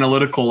very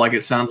analytical, like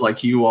it sounds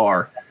like you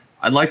are.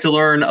 I'd like to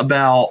learn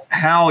about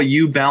how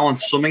you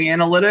balance swimming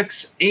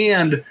analytics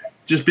and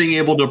just being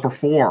able to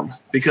perform,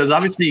 because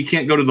obviously you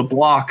can't go to the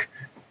block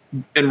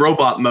in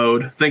robot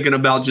mode thinking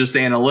about just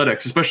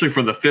analytics, especially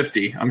for the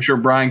 50. I'm sure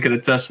Brian could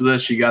attest to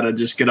this. You got to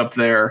just get up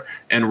there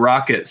and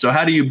rock it. So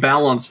how do you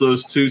balance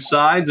those two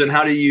sides, and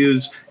how do you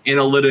use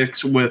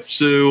analytics with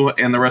Sue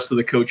and the rest of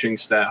the coaching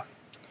staff?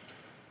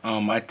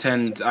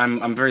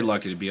 I'm very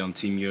lucky to be on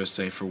Team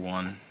USA for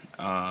one.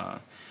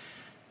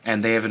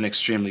 And they have an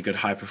extremely good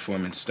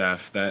high-performance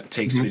staff that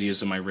takes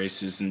videos of my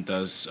races and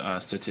does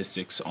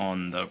statistics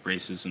on the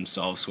races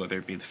themselves, whether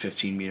it be the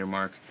 15-meter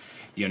mark,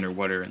 the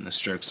underwater, and the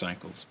stroke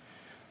cycles.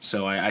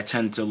 So I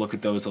tend to look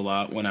at those a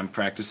lot when I'm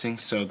practicing,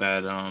 so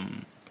that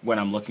when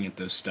I'm looking at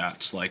those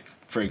stats, like,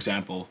 for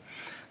example,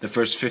 the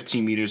first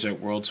 15 meters at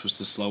Worlds was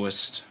the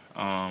slowest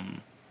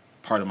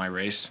part of my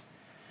race,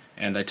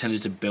 and I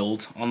tended to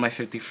build on my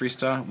 50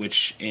 freestyle,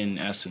 which in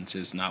essence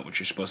is not what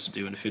you're supposed to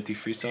do in a 50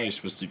 freestyle. You're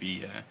supposed to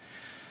be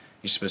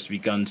You're supposed to be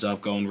guns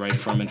up, going right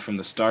from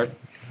the start.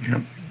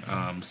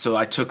 Yep. So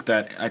I took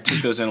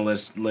those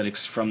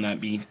analytics from that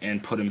beat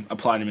and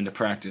applied them into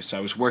practice. So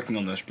I was working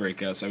on those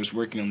breakouts. I was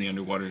working on the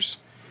underwaters.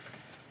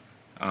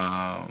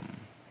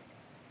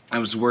 I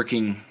was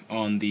working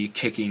on the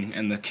kicking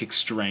and the kick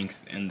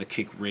strength and the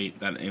kick rate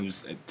that it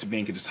was to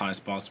make it as high as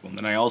possible. And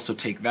then I also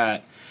take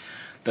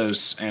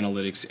those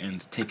analytics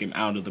and take them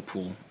out of the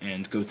pool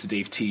and go to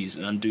Dave T's,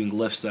 and I'm doing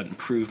lifts that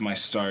improve my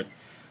start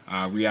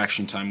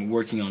reaction time. I'm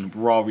working on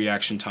raw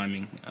reaction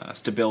timing,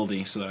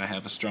 stability, so that I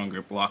have a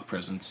stronger block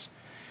presence,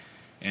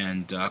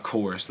 and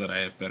core, so that I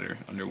have better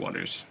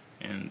underwaters.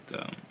 And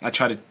I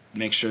try to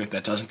make sure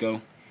that doesn't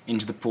go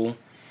into the pool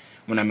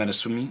when I'm at a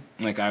swim meet.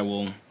 Like I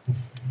will.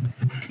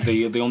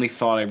 The only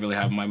thought I really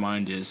have in my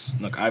mind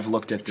is, look, I've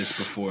looked at this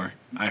before.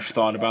 I've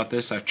thought about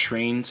this. I've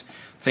trained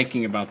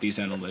thinking about these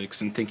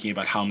analytics and thinking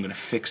about how I'm going to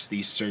fix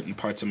these certain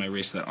parts of my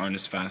race that aren't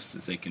as fast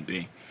as they can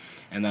be.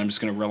 And then I'm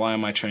just going to rely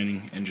on my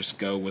training and just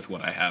go with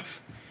what I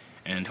have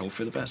and hope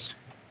for the best.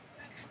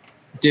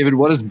 David,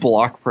 what is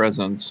block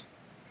presence?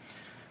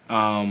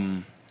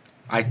 I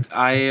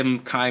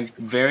am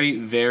very,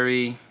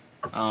 very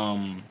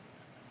I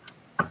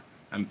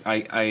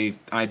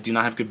do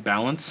not have good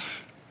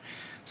balance.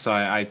 So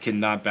I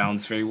cannot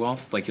balance very well.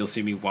 Like, you'll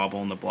see me wobble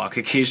on the block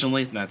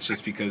occasionally. That's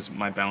just because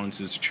my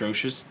balance is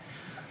atrocious.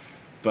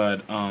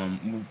 But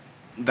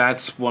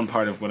that's one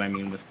part of what I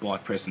mean with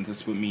block presence.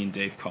 That's what me and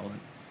Dave call it.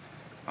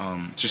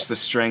 Just the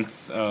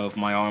strength of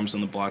my arms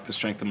on the block, the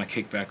strength of my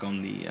kickback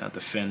on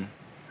the fin,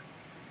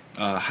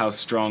 how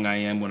strong I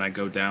am when I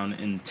go down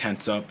and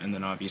tense up, and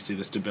then obviously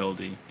the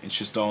stability. It's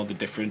just all the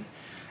different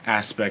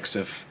aspects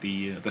of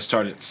the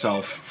start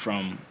itself,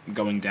 from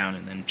going down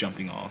and then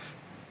jumping off.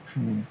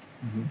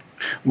 Mm-hmm.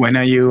 When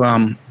are you?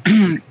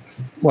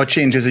 What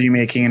changes are you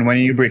making, and when are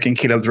you breaking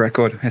Caleb's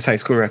record, his high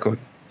school record?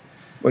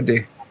 What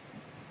day?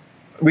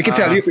 We can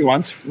tell you if we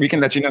want. We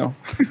can let you know.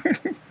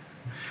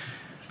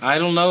 I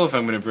don't know if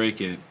I'm going to break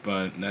it,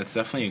 but that's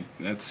definitely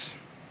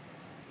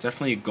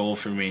a goal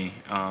for me.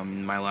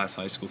 In my last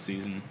high school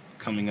season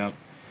coming up,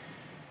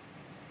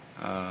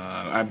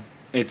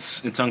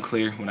 it's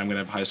unclear when I'm going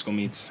to have high school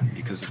meets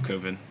because of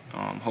COVID.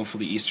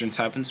 Hopefully Easterns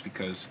happens,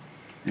 because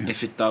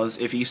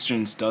if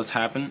Easterns does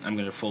happen, I'm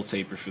going to full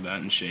taper for that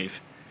and shave,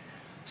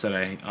 so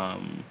that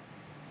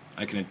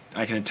I can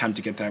attempt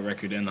to get that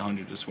record in the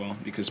 100 as well.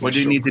 Because what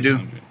do you need to do?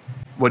 100.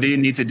 What do you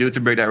need to do to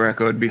break that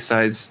record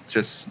besides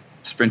just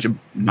sprint your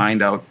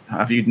mind out?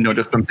 Have you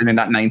noticed something in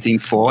that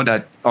 19.4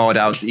 that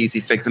was easy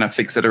fix, and I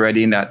fixed it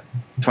already in that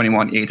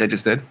 21.8 I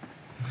just did?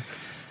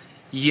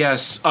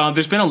 Yes,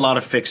 there's been a lot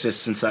of fixes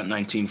since that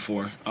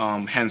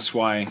 19.4. Hence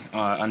why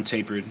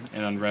untapered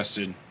and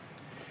unrested,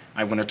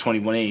 I went a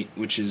 21.8,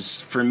 which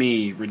is for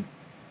me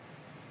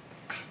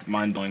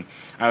mind blowing.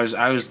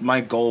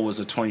 My goal was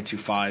a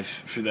 22.5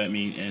 for that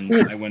meet, and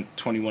I went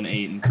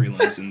 21.8 in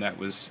prelims, and that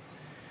was.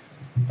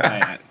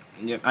 I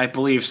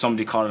believe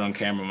somebody caught it on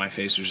camera. My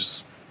face was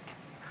just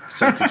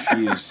so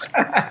confused.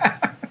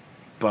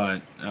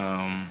 But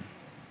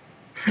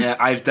yeah,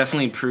 I've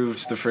definitely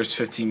improved the first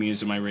 15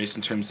 meters of my race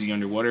in terms of the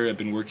underwater. I've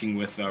been working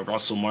with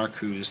Russell Mark,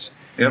 who's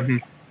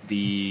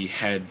the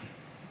head,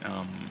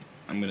 I'm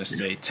going to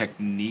say,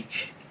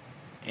 technique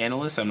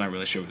analyst. I'm not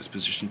really sure what his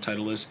position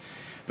title is,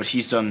 but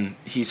he's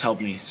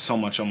helped me so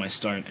much on my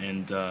start,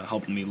 and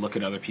helped me look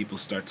at other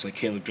people's starts like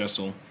Caleb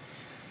Dressel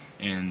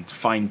and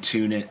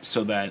fine-tune it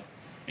so that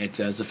it's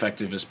as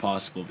effective as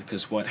possible.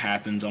 Because what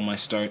happened on my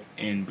start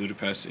in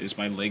Budapest is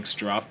my legs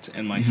dropped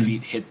and my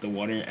feet hit the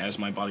water as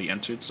my body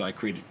entered, so I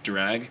created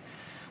drag,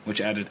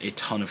 which added a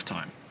ton of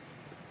time.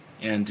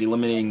 And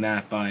eliminating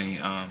that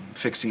by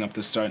fixing up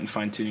the start and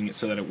fine-tuning it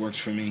so that it works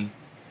for me,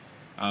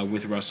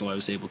 with Russell, I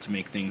was able to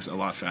make things a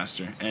lot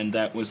faster. And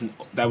that was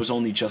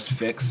only just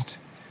fixed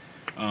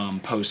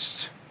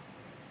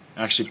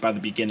actually by the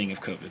beginning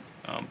of COVID,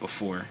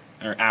 before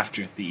or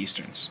after the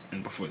Easterns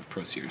and before the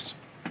Pro Series.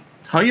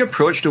 How you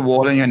approach the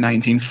wall in your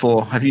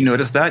 19.4? Have you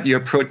noticed that?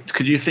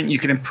 Could you think you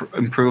could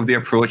improve the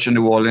approach in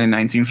the wall in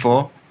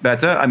 19.4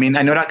 better? I mean,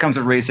 I know that comes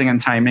with racing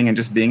and timing and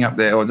just being up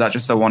there, or is that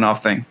just a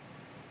one-off thing?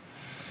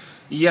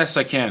 Yes,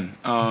 I can.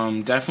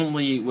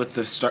 Definitely with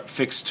the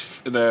fixed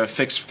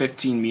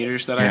 15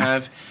 meters that I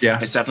have,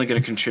 it's definitely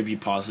going to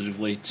contribute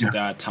positively to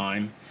that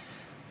time.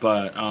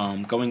 But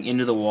going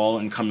into the wall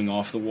and coming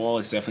off the wall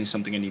is definitely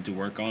something I need to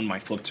work on. My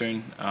flip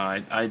turn,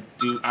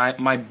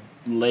 my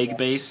leg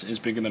base is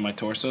bigger than my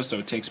torso, so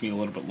it takes me a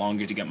little bit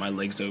longer to get my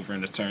legs over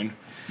in a turn.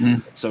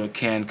 So it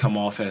can come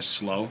off as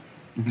slow.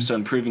 So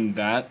improving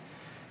that,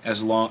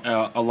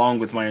 along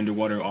with my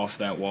underwater off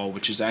that wall,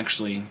 which has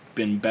actually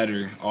been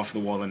better off the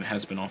wall than it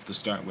has been off the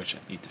start, which I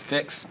need to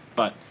fix.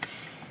 But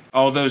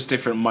all those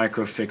different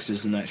micro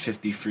fixes in that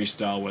 50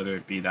 freestyle, whether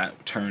it be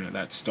that turn or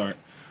that start,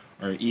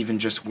 or even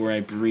just where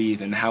I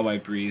breathe and how I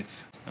breathe.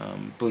 I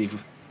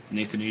believe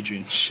Nathan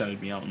Adrian shouted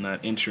me out in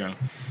that intro.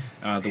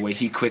 The way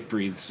he quick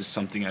breathes is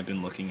something I've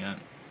been looking at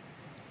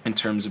in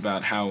terms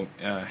about how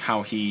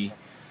he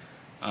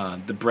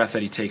the breath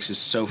that he takes is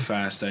so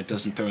fast that it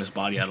doesn't throw his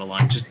body out of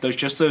line.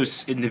 Just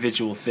those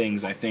individual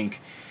things, I think,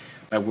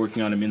 by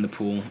working on them in the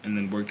pool and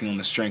then working on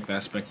the strength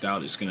aspect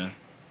out is going to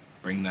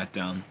bring that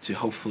down to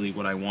hopefully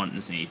what I want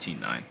is an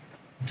 18.9.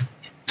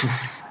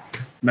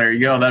 There you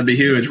go. That'd be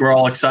huge. We're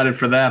all excited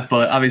for that.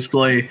 But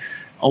obviously,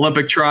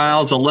 Olympic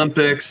trials,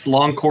 Olympics,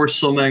 long course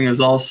swimming is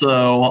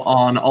also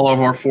on all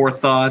of our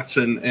forethoughts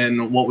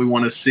and what we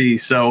want to see.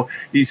 So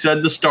you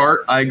said the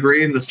start. I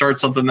agree. The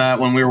start's something that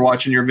when we were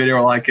watching your video,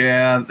 we're like,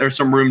 yeah, there's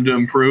some room to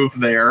improve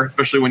there,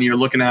 especially when you're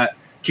looking at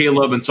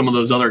Caleb and some of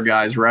those other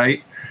guys,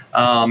 right?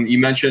 You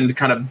mentioned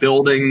kind of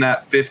building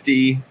that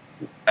 50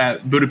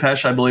 at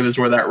Budapest, I believe is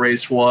where that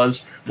race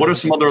was. What are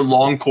some other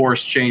long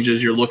course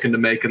changes you're looking to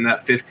make in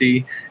that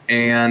 50,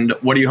 and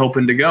what are you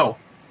hoping to go?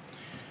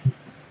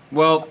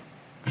 Well,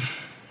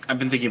 I've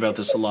been thinking about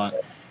this a lot,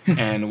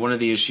 and one of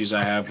the issues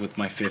I have with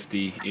my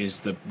 50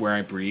 is where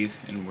I breathe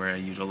and where I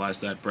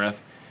utilize that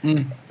breath.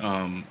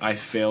 I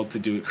failed to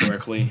do it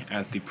correctly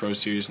at the Pro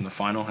Series in the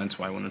final, hence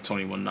why I won a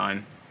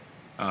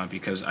 21.9,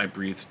 because I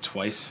breathed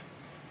twice.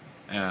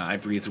 I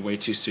breathed way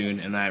too soon,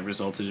 and that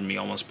resulted in me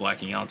almost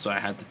blacking out, so I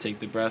had to take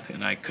the breath,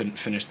 and I couldn't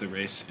finish the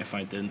race if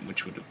I didn't,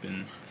 which would have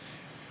been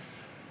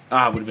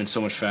so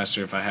much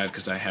faster if I had,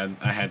 because I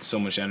had so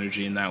much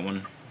energy in that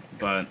one.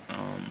 But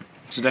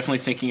so definitely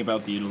thinking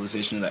about the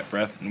utilization of that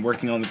breath and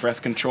working on the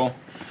breath control,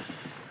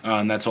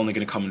 and that's only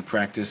going to come in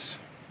practice.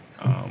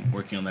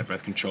 Working on that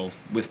breath control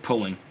with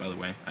pulling, by the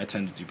way. I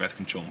tend to do breath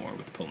control more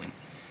with pulling.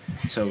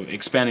 So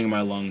expanding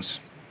my lungs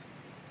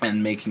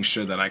and making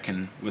sure that I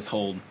can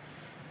withhold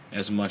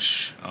as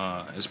much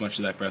of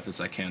that breath as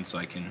I can, so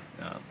I can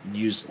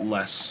use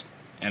less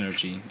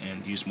energy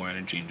and use more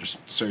energy and just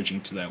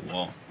surging to that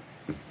wall.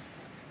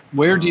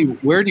 Where do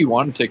you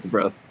want to take the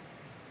breath?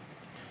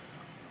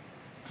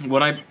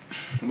 What I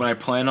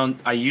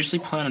usually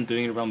plan on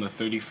doing it around the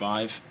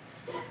 35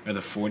 or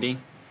the 40,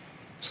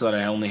 so that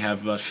I only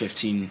have about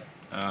 15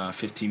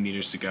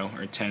 meters to go,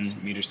 or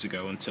 10 meters to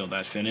go until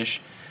that finish,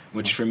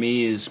 which for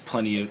me is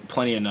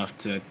plenty enough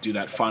to do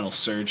that final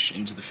surge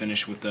into the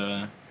finish with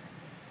the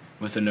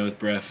nose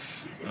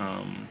breath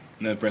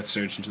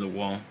surge into the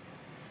wall.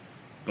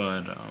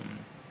 But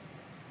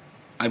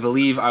I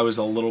believe I was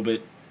a little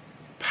bit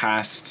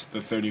past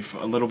the 30,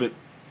 a little bit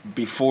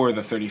before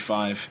the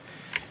 35,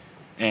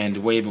 and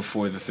way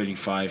before the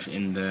 35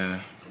 in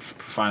the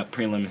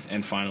prelim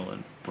and final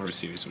in Pro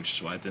Series, which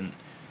is why I didn't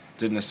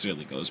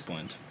necessarily go as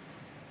planned.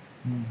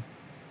 I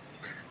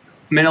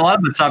mean, a lot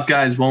of the top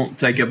guys won't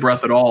take a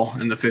breath at all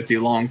in the 50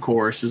 long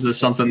course. Is this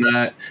something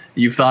that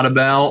you've thought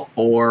about,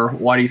 or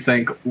why do you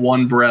think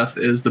one breath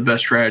is the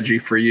best strategy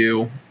for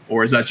you,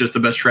 or is that just the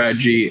best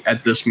strategy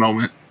at this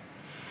moment?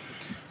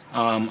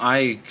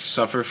 I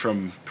suffer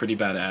from pretty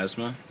bad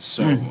asthma,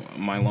 so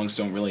my lungs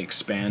don't really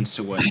expand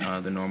to what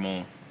the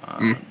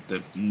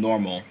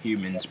normal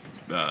humans'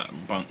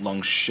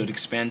 lungs should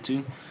expand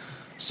to.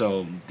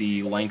 So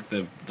the length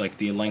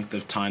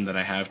of time that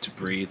I have to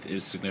breathe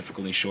is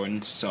significantly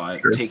shortened. So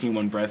taking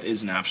one breath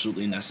isn't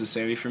absolutely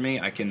necessary for me.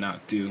 I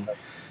cannot do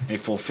a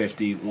full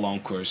 50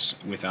 long course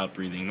without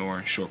breathing,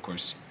 nor short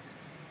course.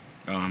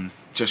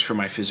 Just for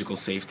my physical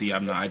safety,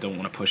 I don't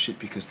want to push it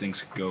because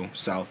things could go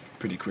south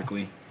pretty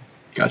quickly.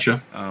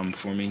 Gotcha.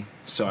 For me,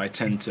 so I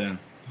tend to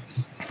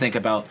think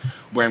about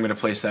where I'm going to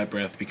place that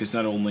breath, because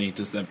not only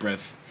does that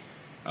breath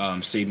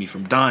save me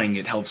from dying,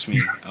 it helps me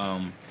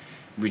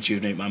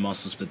rejuvenate my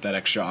muscles with that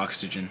extra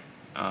oxygen,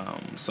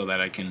 so that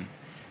I can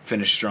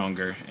finish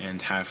stronger and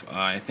have,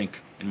 I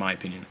think, in my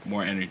opinion,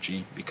 more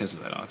energy because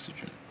of that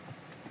oxygen.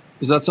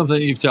 Is that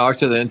something you've talked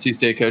to the NC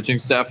State coaching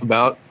staff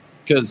about?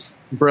 Because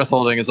breath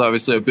holding is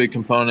obviously a big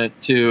component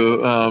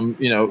to,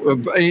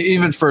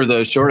 even for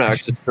the short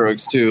axis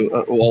strokes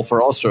too. Well,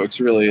 for all strokes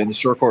really in the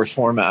short course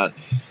format,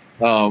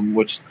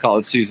 which the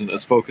college season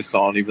is focused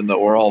on, even though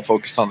we're all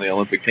focused on the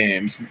Olympic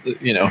Games.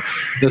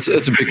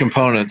 It's a big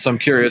component. So I'm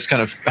curious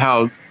kind of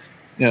how,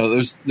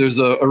 there's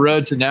a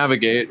road to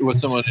navigate with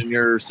someone in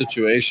your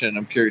situation.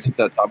 I'm curious if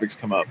that topic's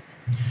come up.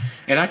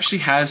 It actually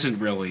hasn't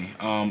really.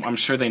 I'm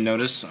sure they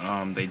notice.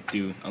 They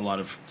do a lot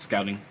of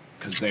scouting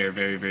because they are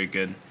very, very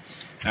good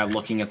at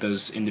looking at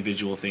those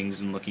individual things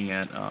and looking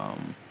at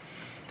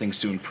things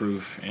to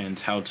improve and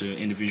how to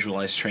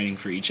individualize training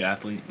for each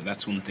athlete.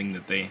 That's one thing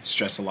that they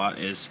stress a lot,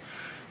 is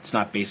it's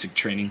not basic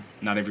training.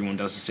 Not everyone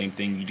does the same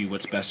thing. You do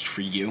what's best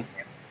for you.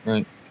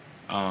 Right.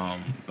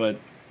 But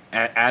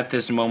at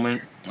this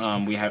moment,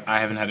 I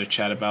haven't had a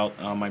chat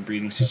about my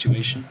breathing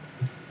situation,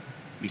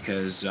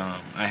 because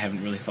I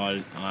haven't really thought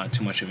it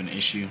too much of an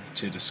issue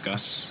to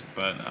discuss.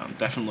 But I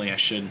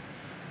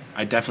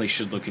definitely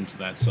should look into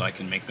that, so I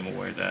can make them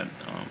aware that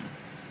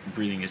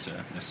breathing is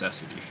a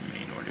necessity for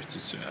me in order to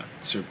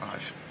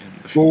survive in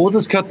the future. Well, we'll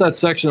just cut that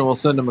section and we'll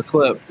send him a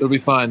clip. It'll be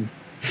fine.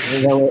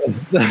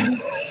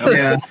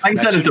 Yeah, I can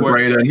send it to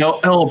Braden.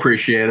 He'll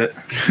appreciate it.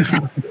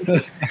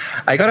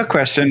 I got a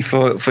question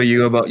for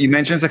you about, you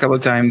mentioned this a couple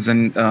of times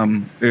and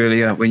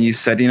earlier when you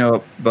said,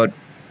 about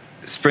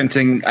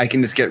sprinting, I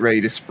can just get ready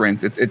to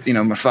sprint. It's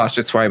my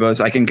faster twibers.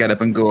 I can get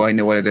up and go. I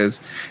know what it is.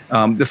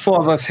 The four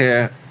of us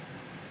here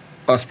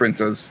are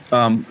sprinters.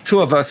 Two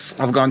of us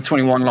have gone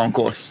 21 long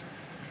course.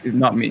 It's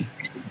not me.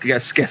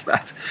 Guess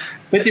that.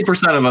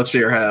 50% of us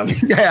here have.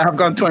 Yeah, I've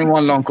gone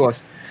 21 long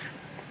course.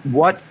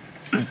 What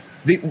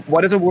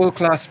is a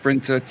world-class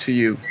sprinter to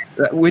you?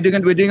 We're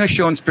doing a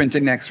show on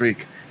sprinting next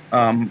week,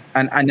 and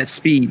it's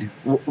speed.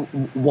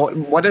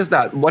 What is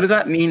that? What does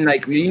that mean?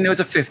 Like, you know, it's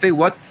a 50.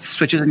 What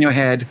switches in your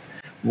head?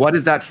 What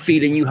is that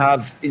feeling you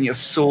have in your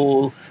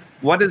soul?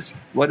 What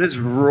is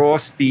raw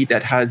speed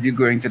that has you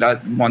going to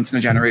that once in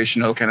a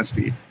generational kind of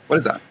speed? What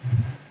is that?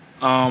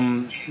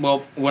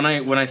 Well, when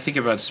I think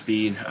about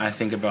speed, I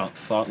think about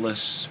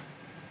thoughtless,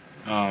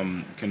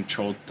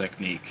 controlled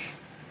technique.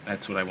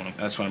 That's what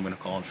I'm going to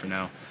call it for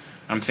now.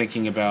 I'm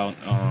thinking about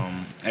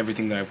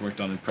everything that I've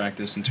worked on in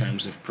practice in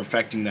terms of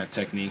perfecting that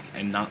technique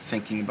and not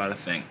thinking about a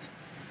thing.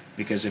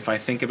 Because if I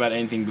think about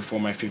anything before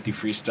my 50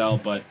 freestyle,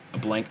 but a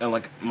blank,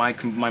 like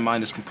my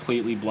mind is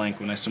completely blank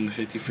when I swim the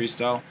 50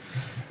 freestyle,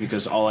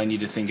 because all I need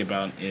to think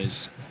about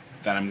is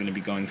that I'm going to be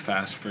going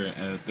fast for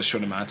the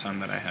short amount of time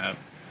that I have,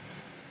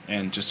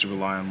 and just to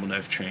rely on what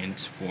I've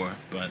trained for.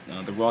 But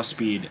the raw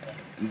speed,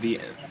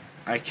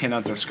 I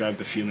cannot describe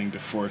the feeling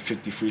before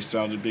 50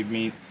 freestyle to big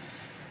meet.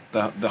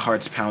 The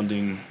heart's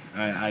pounding.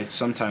 I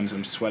sometimes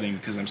I'm sweating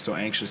because I'm so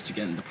anxious to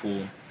get in the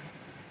pool.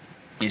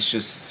 It's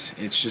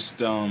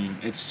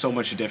so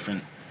much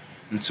different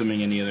than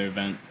swimming any other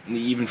event,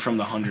 even from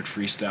the 100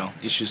 freestyle.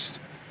 It's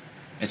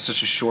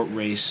such a short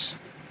race.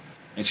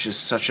 It's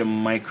just such a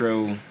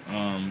micro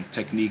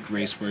technique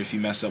race where if you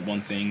mess up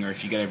one thing or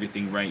if you get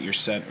everything right, you're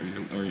set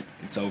or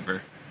it's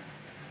over.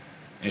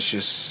 I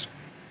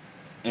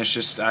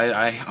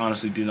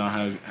honestly do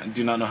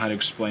not know how to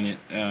explain it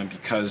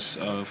because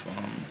of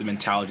the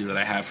mentality that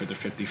I have for the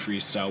 50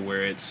 freestyle,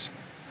 where it's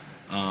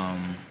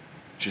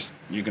just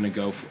you're gonna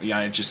go for,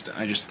 I just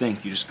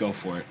think you just go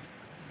for it,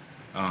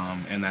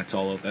 and that's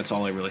all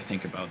I really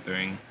think about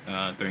during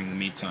the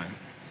meet time.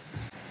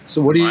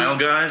 So what do you mile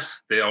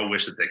guys? They all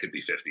wish that they could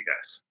be 50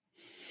 guys.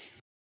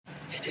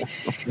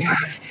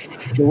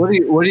 So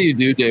what do you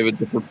do, David,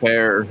 to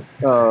prepare?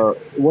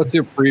 What's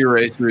your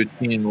pre-race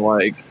routine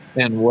like,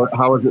 and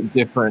how is it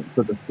different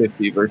for the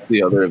 50 versus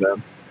the other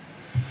events?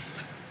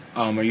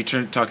 Are you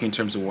talking in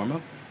terms of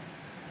warm-up?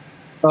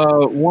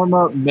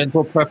 Warm-up,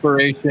 mental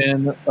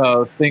preparation,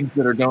 things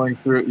that are going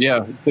through.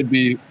 Yeah, it could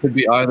be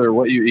either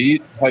what you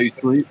eat, how you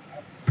sleep.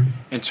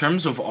 In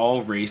terms of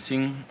all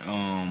racing,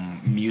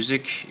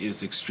 music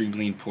is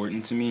extremely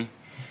important to me.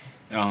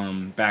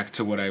 Back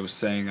to what I was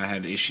saying, I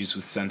had issues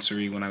with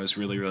sensory when I was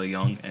really, really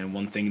young, and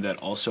one thing that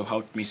also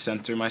helped me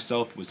center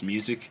myself was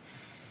music,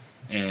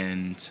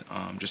 and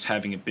just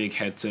having a big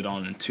headset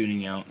on and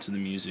tuning out to the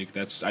music.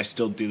 I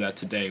still do that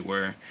today,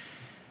 where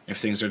if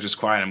things are just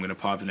quiet, I'm going to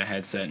pop in a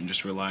headset and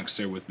just relax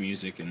there with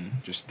music and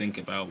just think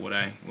about what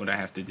I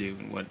have to do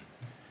and what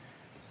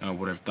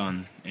I've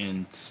done.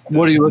 And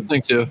what are you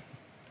listening to?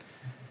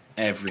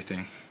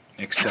 Everything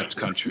except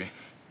country.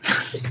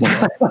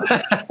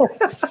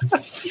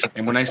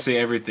 And when I say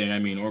everything, I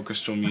mean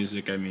orchestral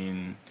music, I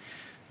mean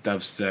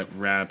dubstep,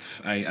 rap.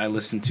 I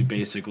listen to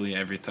basically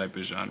every type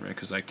of genre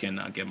because I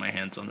cannot get my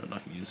hands on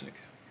enough music.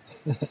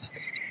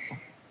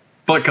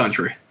 But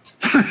country.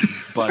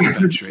 But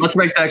country. Let's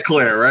make that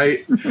clear,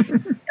 right?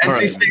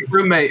 NC State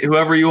roommate,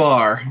 whoever you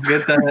are,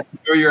 get that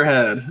through your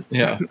head.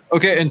 Yeah.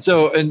 Okay, and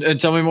so and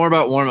tell me more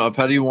about warm-up.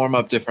 How do you warm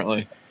up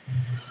differently?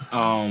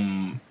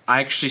 I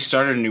actually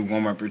started a new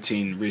warm-up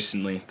routine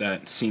recently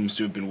that seems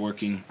to have been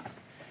working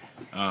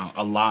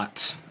a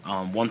lot.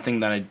 One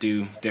thing that I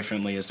do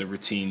differently as a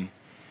routine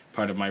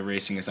part of my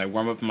racing is I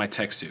warm up in my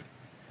tech suit.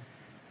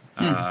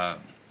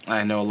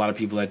 I know a lot of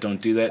people that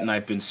don't do that, and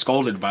I've been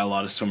scolded by a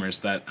lot of swimmers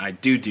that I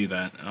do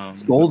that.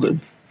 Scolded?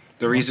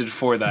 The reason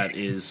for that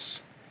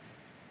is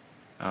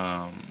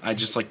I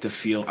just like to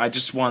feel – I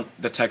just want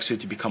the tech suit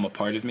to become a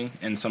part of me,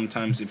 and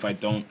sometimes if I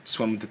don't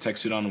swim with the tech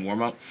suit on and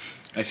warm up,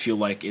 I feel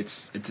like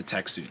it's a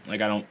tech suit.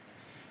 Like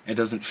it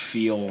doesn't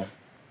feel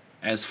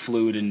as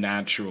fluid and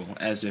natural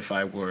as if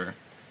I were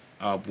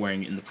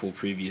wearing it in the pool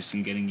previous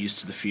and getting used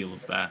to the feel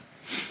of that.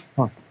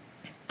 Huh.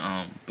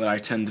 But I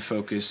tend to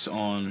focus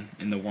on,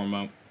 in the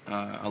warm-up,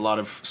 a lot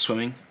of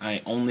swimming.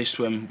 I only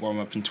swim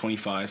warm-up in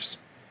 25s.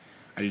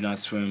 I do not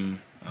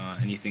swim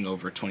anything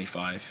over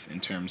 25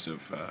 in terms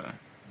of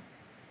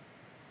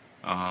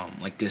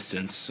like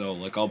distance. So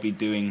like I'll be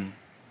doing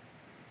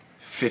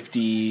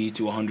 50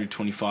 to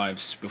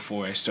 125s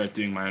before I start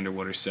doing my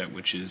underwater set,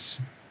 which is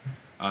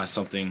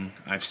something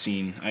I've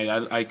seen.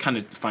 I kind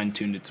of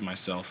fine-tuned it to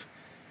myself.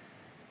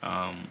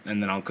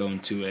 And then I'll go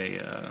into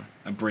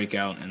a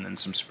breakout and then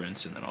some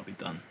sprints, and then I'll be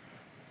done.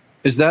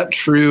 Is that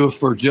true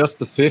for just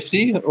the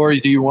 50, or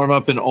do you warm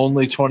up in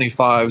only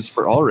 25s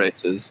for all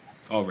races?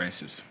 All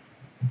races.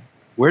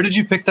 Where did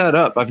you pick that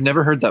up? I've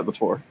never heard that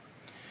before.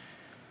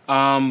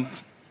 I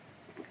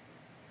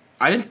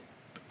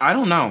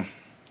don't know.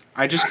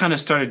 I just kind of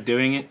started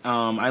doing it.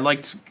 I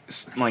liked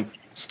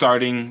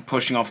starting,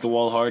 pushing off the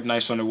wall hard,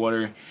 nice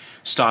underwater,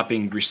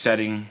 stopping,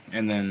 resetting,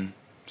 and then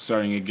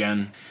starting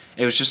again.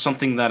 It was just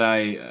something that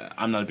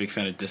I'm not a big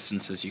fan of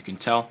distance, as you can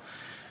tell.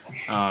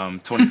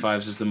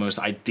 25s is the most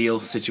ideal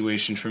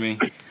situation for me.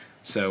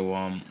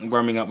 So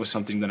warming up with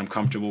something that I'm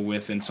comfortable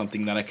with and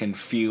something that I can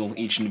feel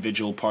each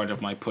individual part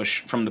of my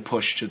push, from the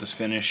push to the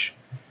finish,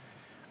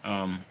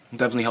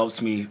 definitely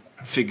helps me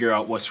figure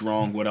out what's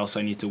wrong, what else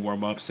I need to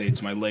warm up. Say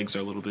it's my legs are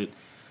a little bit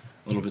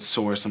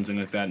sore, something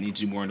like that, need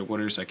to do more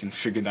underwater, so I can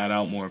figure that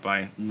out more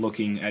by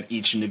looking at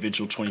each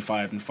individual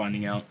 25 and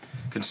finding out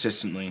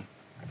consistently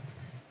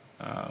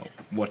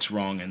what's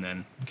wrong and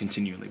then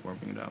continually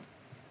warming it up.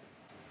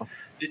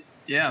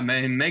 Yeah,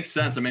 man, it makes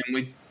sense. I mean,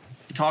 we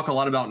talk a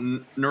lot about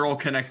neural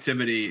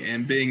connectivity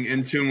and being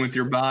in tune with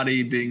your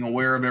body, being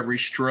aware of every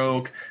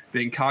stroke,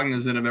 being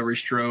cognizant of every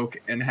stroke,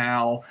 and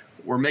how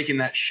we're making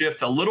that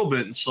shift a little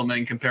bit in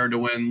swimming compared to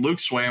when Luke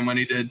swam when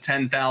he did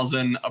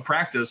 10,000 a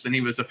practice and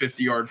he was a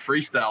 50-yard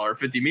freestyler,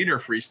 50-meter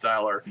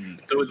freestyler.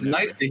 So it's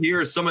nice to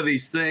hear some of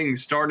these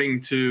things starting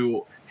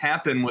to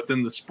happen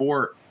within the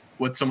sport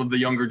with some of the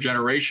younger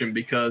generation,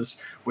 because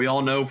we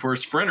all know for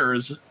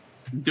sprinters,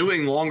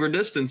 doing longer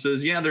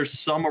distances, yeah, there's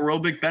some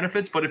aerobic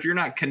benefits, but if you're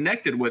not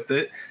connected with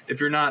it, if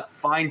you're not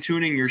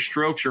fine-tuning your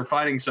strokes or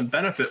finding some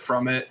benefit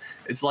from it,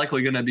 it's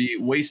likely going to be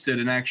wasted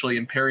and actually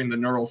impairing the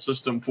neural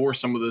system for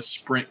some of the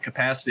sprint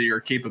capacity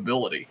or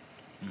capability.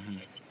 Mm-hmm.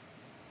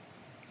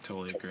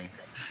 Totally agree.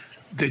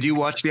 Did you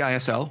watch the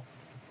ISL?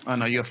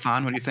 And are you a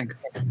fan? What do you think?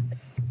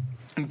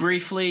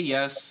 Briefly,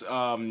 yes.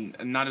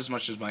 Not as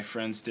much as my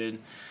friends did,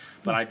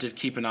 but I did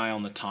keep an eye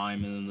on the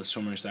time and the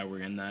swimmers that were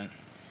in that.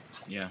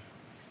 Yeah.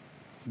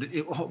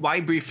 Why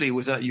briefly?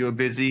 Was that you were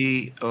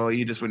busy or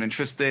you just weren't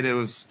interested? It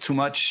was too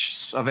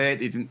much of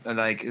it?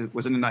 It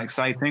wasn't an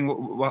exciting?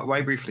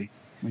 Why briefly?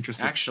 I'm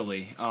interested.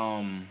 Actually,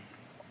 I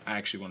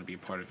actually want to be a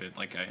part of it.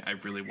 Like I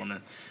really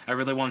want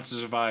to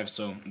survive.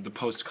 So the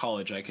post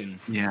college, I can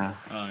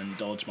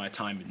indulge my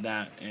time in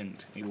that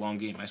and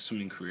elongate my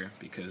swimming career,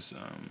 because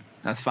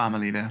that's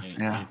family there.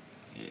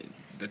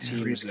 The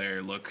teams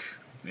there look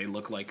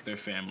like their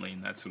family,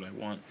 and that's what I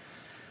want.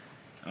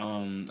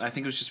 I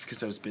think it was just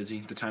because I was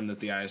busy. The time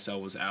that the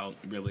ISL was out,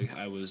 really,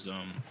 I was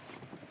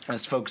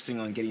focusing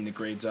on getting the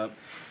grades up,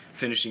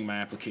 finishing my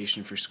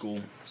application for school.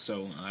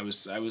 So I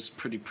was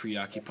pretty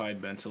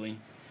preoccupied mentally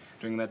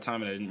during that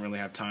time, and I didn't really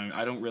have time.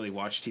 I don't really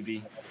watch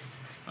TV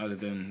other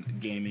than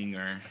gaming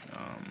or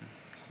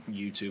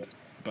YouTube,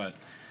 but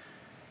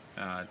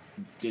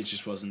it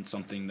just wasn't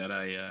something that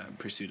I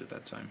pursued at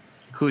that time.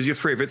 Who's your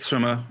favorite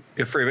swimmer?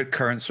 Your favorite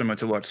current swimmer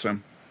to watch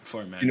swim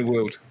Florida in the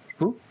world?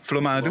 Who?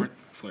 Flo Madu?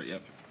 Florida,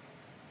 yep.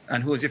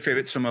 And who's your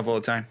favorite swimmer of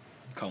all time?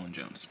 Cullen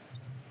Jones.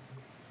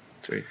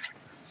 Sweet.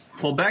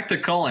 Well, back to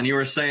Cullen, you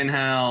were saying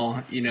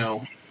how,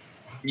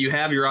 you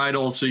have your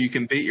idols so you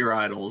can beat your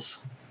idols.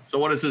 So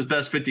what is his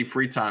best 50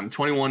 free time?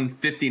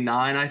 21:59,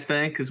 I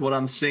think, is what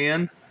I'm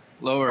seeing.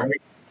 Lower.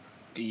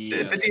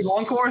 Yes. 50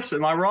 long course?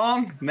 Am I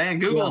wrong? Man,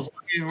 Google's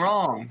looking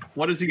wrong.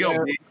 What does he go?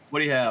 Yeah. What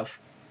do you have?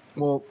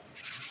 Well,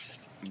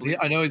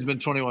 I know he's been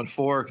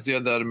 21.4 because he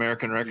had that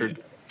American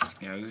record.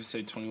 Yeah, I was going to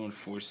say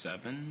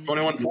 21.47.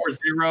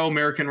 21.40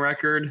 American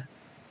record.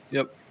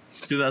 Yep.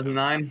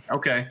 2009.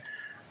 Okay.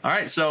 All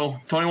right. So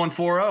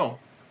 21.40.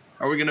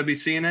 Are we going to be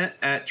seeing it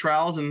at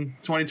trials in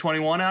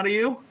 2021 out of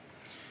you?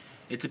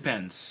 It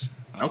depends.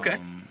 Okay.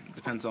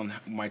 Depends on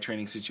my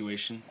training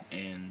situation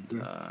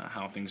and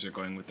how things are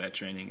going with that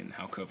training and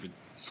how COVID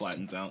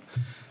flattens out.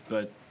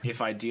 But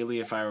if I'm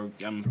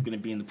going to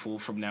be in the pool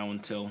from now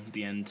until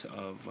the end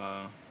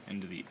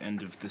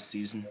of this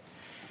season,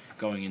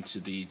 going into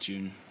the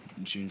June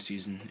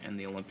season and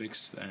the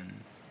Olympics,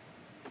 then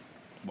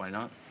why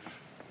not?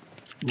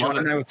 John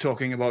and I were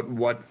talking about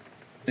what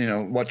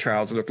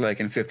trials look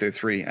like in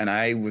 53, and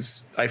I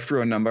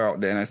threw a number out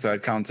there and I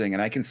started counting,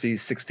 and I can see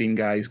 16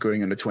 guys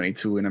going under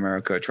 22 in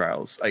America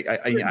trials. I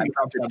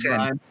counted 10.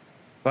 Brian.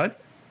 What?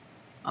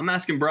 I'm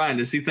asking Brian,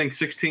 does he think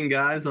 16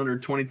 guys under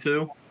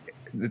 22?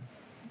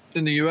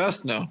 In the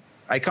U.S., no.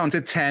 I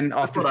counted 10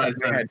 off the top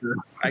of my head.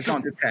 I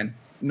counted 10.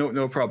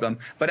 No problem.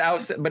 But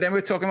then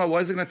we're talking about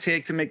what is it going to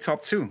take to make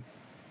top two?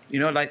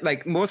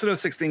 Like most of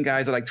those 16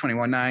 guys are like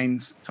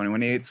 21.9s,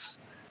 21.8s.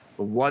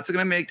 But what's it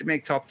going to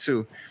make top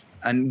two?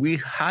 And we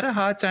had a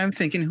hard time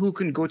thinking who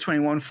can go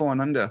 21.4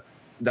 and under.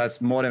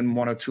 That's more than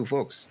one or two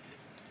folks.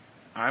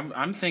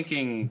 I'm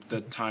thinking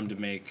the time to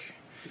make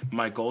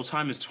my goal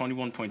time is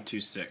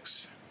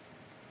 21.26.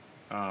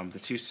 The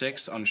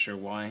 2.6, unsure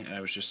why.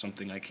 That was just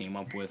something I came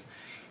up with.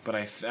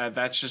 But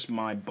that's just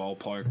my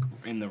ballpark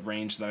in the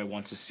range that I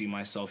want to see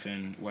myself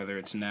in, whether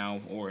it's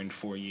now or in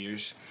 4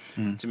 years,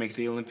 to make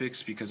the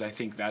Olympics, because I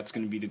think that's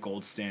going to be the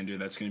gold standard.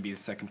 That's going to be the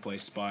second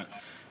place spot.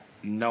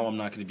 No, I'm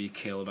not going to be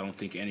Caleb. I don't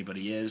think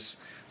anybody is.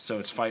 So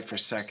it's fight for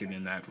second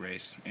in that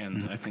race.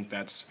 And I think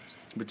that's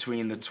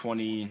between the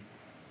 20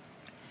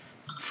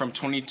 – from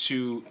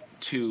 22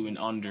 and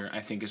under,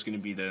 I think is going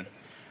to be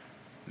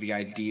the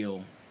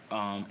ideal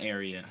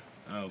area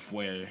of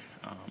where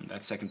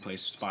that second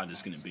place spot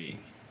is going to be.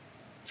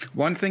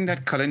 One thing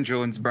that Cullen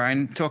Jones,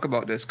 Brian, talk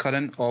about this.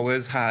 Cullen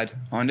always had,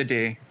 on the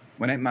day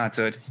when it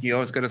mattered, he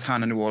always got his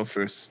hand on the wall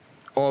first.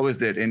 Always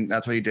did, and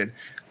that's what he did.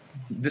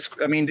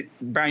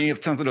 Brian, you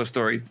have tons of those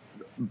stories.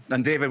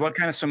 And David, what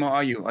kind of swimmer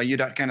are you? Are you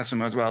that kind of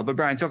swimmer as well? But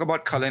Brian, talk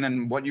about Cullen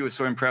and what you were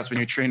so impressed when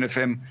you trained with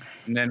him,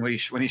 and then when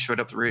he showed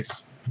up to race.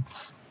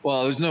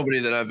 Well, there's nobody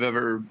that I've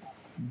ever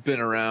been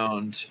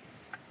around.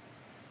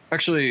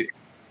 Actually,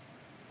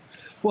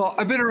 well,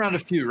 I've been around a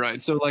few,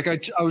 right? So, like, I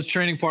was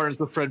training partners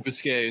with Fred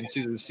Biscay and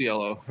Cesar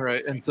Cielo,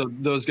 right? And so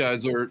those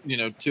guys were,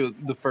 two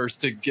the first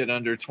to get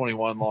under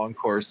 21 long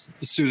course,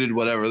 suited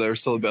whatever. They were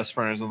still the best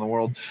sprinters in the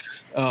world,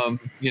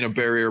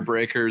 barrier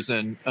breakers.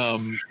 And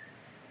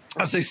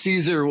I'd say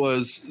Cesar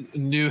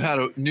knew how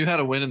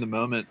to win in the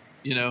moment.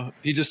 He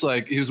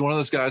was one of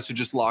those guys who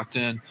just locked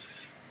in,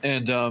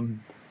 and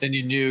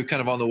you knew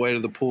kind of on the way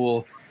to the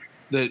pool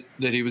that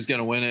he was going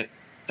to win it.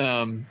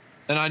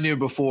 And I knew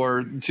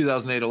before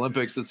 2008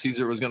 Olympics that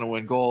Cesar was going to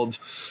win gold,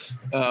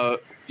 and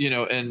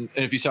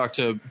if you talk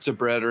to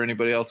Brett or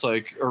anybody else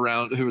like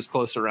around who was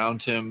close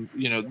around him,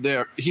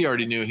 he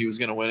already knew he was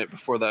going to win it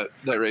before that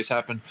race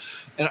happened.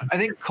 And I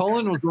think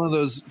Cullen was one of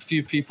those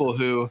few people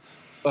who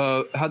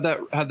had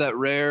that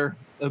rare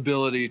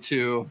ability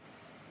to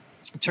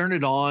turn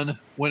it on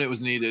when it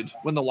was needed.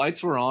 When the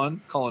lights were on,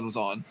 Cullen was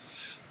on,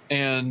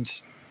 and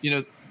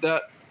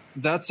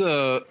that's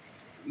a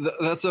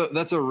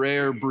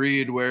rare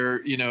breed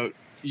where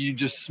you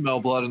just smell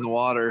blood in the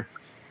water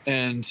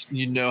and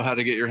you know how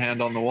to get your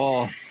hand on the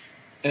wall,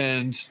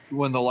 and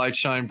when the lights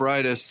shine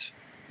brightest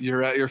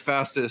you're at your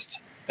fastest.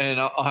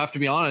 And I'll have to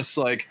be honest,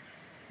 like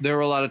there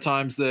were a lot of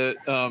times that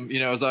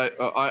as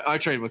I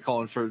trained with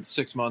Cullen for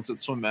 6 months at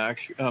Swim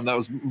Mac. That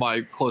was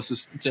my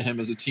closest to him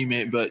as a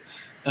teammate, but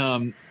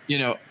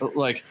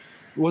like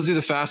was he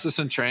the fastest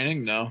in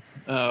training? No.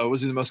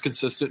 Was he the most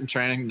consistent in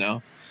training?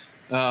 No.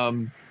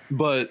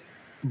 But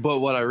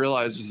what I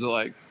realized is that,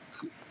 like,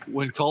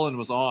 when Cullen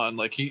was on,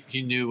 like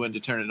he knew when to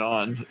turn it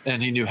on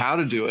and he knew how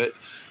to do it.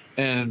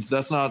 And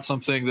that's not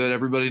something that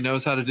everybody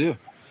knows how to do.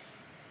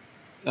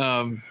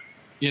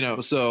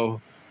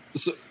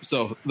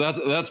 So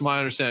that's my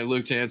understanding,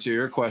 Luke, to answer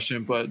your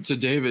question. But to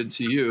David,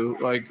 to you,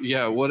 like,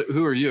 yeah,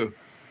 who are you?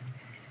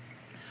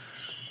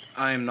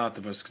 I am not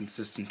the most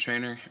consistent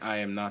trainer. I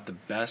am not the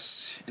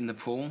best in the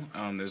pool.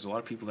 There's a lot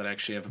of people that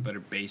actually have a better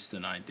base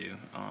than I do.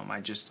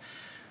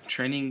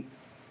 Training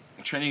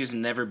has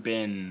never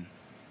been,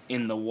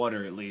 in the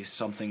water at least,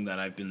 something that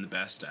I've been the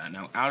best at.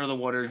 Now, out of the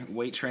water,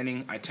 weight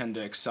training, I tend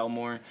to excel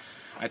more.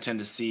 I tend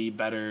to see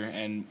better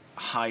and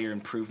higher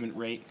improvement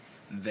rate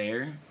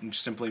there,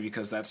 simply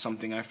because that's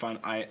something I find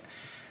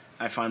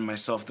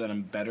myself that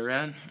I'm better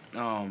at.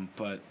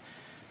 But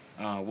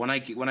when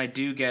I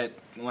do get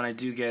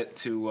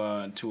to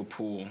a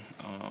pool,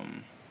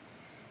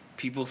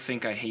 people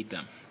think I hate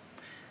them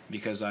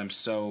because I'm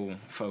so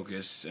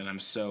focused and I'm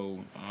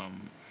so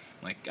I'm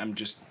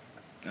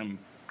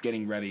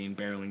getting ready and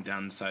barreling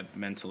down inside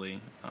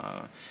mentally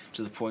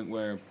to the point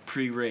where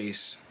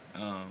pre-race.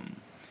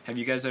 Have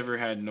you guys ever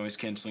had noise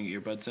canceling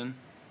earbuds in?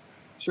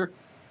 Sure.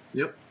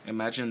 Yep.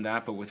 Imagine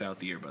that, but without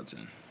the earbuds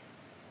in.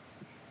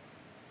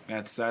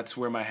 That's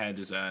where my head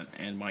is at,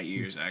 and my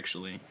ears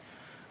actually.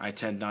 I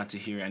tend not to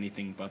hear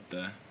anything but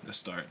the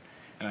start,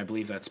 and I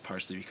believe that's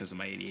partially because of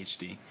my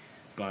ADHD.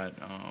 But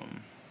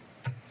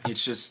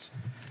it's just,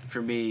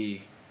 for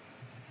me,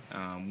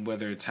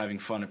 whether it's having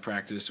fun at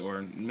practice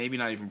or maybe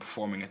not even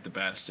performing at the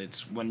best,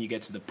 it's when you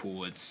get to the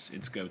pool, it's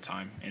go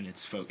time, and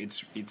it's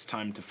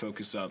time to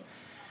focus up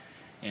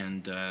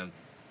and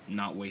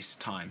not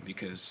waste time,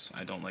 because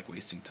I don't like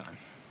wasting time.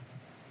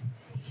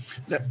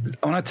 I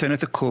want to turn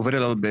it to COVID a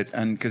little bit,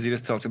 and because you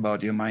just talked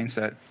about your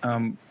mindset.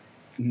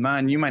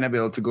 Man, you might not be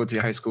able to go to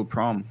your high school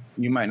prom.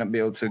 You might not be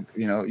able to,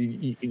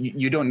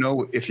 you don't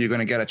know if you're going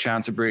to get a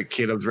chance to break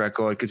Caleb's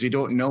record, because you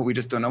don't know. We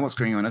just don't know what's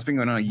going on. It's been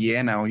going on a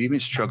year now. You've been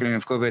struggling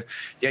with COVID,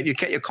 yet you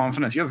get your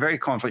confidence. You're a very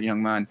confident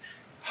young man.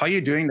 How are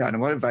you doing that?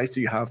 And what advice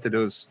do you have to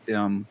those,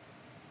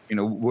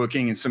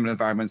 working in similar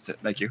environments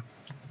like you?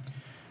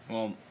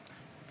 Well,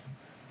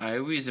 I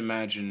always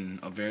imagine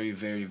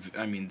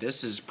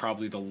this is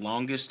probably the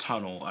longest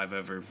tunnel I've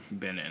ever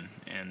been in.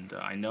 And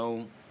I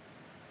know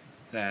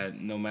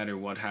that no matter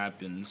what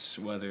happens,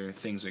 whether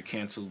things are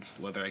canceled,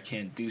 whether I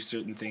can't do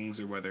certain things,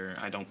 or whether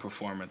I don't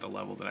perform at the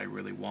level that I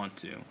really want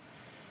to,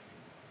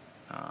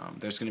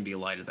 there's going to be a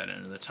light at that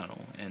end of the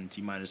tunnel. And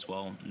you might as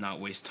well not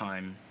waste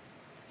time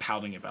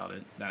pouting about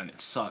it, that it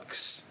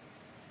sucks.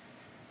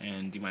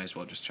 And you might as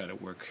well just try to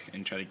work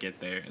and try to get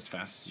there as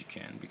fast as you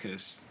can,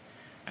 because,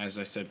 as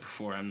I said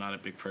before, I'm not a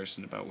big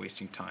person about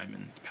wasting time,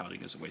 and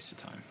pouting is a waste of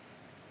time.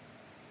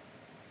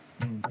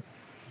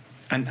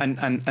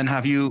 And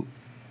have you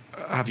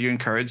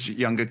encouraged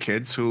younger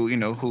kids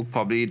who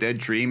probably their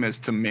dream is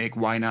to make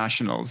Y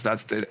Nationals?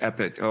 That's the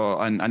epic,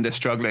 and they're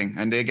struggling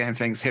and they're getting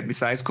things hit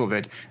besides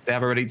COVID. They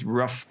have a really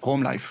rough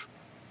home life.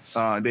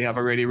 They have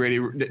a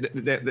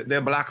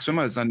they're black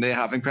swimmers and they're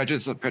having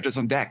prejudice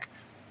on deck.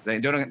 They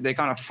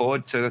can't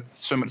afford to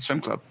swim at the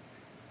swim club.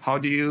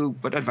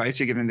 What advice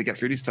are you giving them to get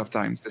through these tough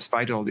times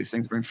despite all these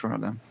things being in front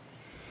of them?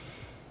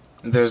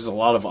 There's a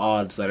lot of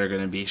odds that are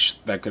going to be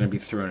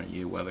thrown at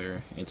you,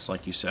 whether it's,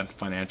 like you said,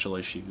 financial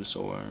issues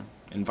or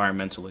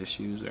environmental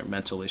issues or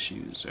mental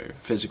issues or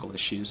physical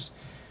issues.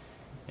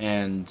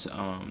 And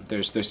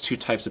there's two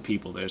types of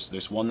people.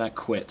 There's one that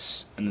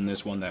quits, and then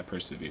there's one that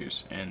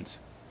perseveres. And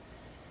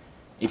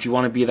if you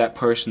want to be that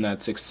person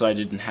that's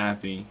excited and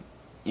happy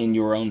in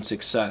your own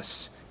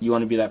success, you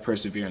want to be that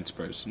perseverance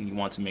person. You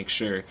want to make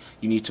sure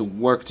you need to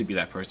work to be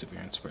that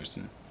perseverance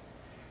person.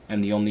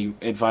 And the only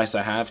advice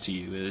I have to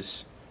you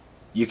is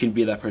you can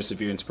be that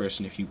perseverance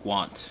person if you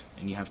want,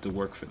 and you have to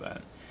work for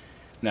that.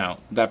 Now,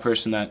 that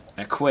person that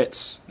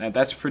quits,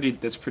 that's pretty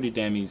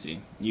damn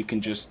easy. You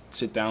can just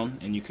sit down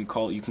and you can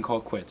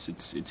call quits.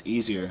 It's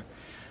easier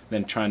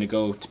than trying to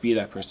go to be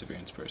that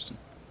perseverance person.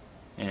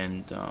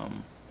 And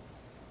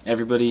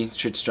everybody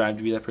should strive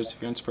to be that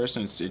perseverance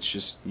person. It's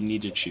just you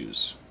need to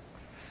choose.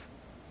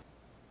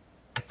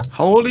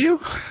 How old are you?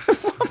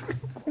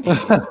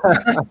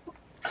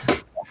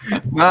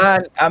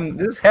 Man,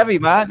 this is heavy,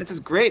 man. This is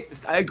great.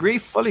 I agree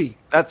fully.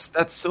 That's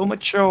so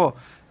mature,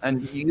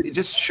 and it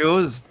just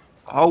shows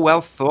how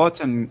well thought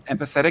and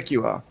empathetic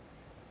you are.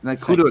 Like,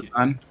 kudos,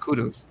 man.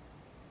 Kudos.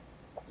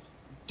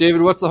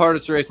 David, what's the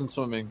hardest race in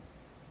swimming?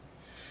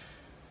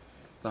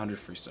 The 100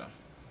 freestyle.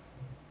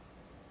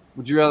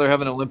 Would you rather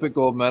have an Olympic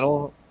gold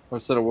medal or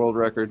set a world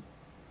record?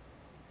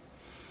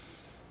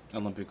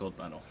 Olympic gold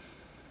medal.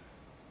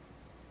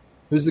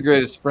 Who's the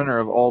greatest sprinter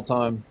of all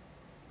time?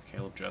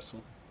 Caleb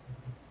Dressel.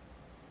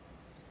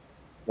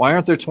 Why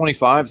aren't there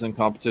 25s in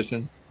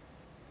competition?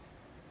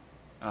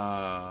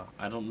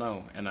 I don't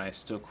know, and I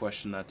still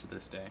question that to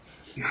this day.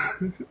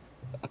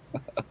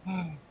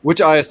 Which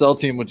ISL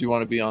team would you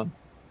want to be on?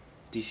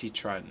 DC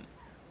Trident.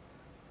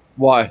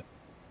 Why?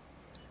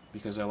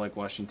 Because I like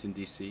Washington,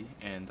 D.C.,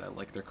 and I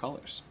like their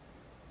colors.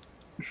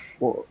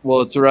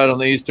 Well, it's right on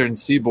the Eastern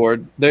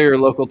Seaboard. They're your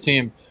local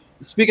team.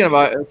 Speaking of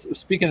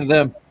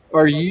them,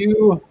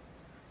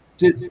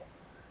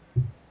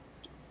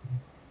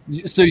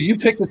 so you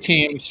picked a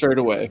team straight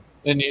away,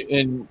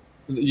 and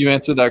you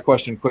answered that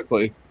question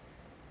quickly.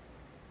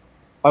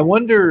 I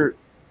wonder,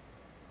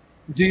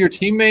 do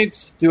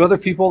other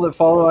people that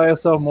follow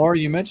ISL more?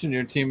 You mentioned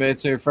your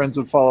teammates and your friends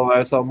would follow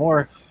ISL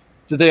more.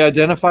 Do they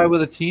identify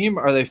with a team?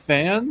 Are they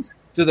fans?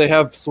 Do they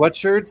have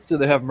sweatshirts? Do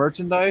they have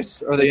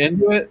merchandise? Are they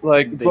into it?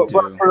 But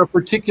for a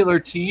particular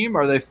team,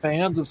 are they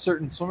fans of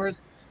certain swimmers?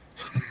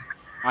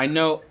 I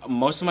know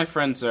most of my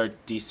friends are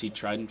DC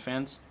Trident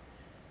fans,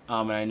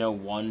 and I know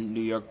one New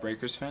York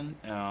Breakers fan.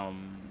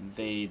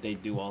 They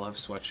do all have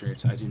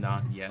sweatshirts. I do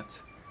not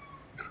yet,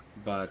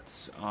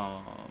 but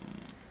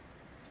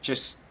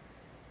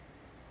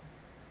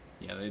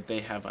they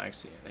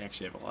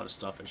actually have a lot of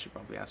stuff. I should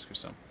probably ask for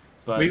some.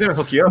 But We're gonna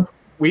hook you up.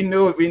 We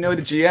know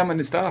the GM and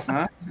the staff,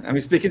 huh? And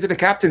we're speaking to the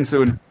captain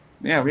soon.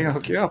 Yeah, we're gonna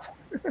hook you up.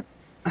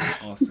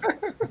 Awesome.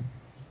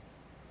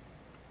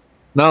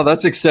 No,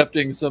 that's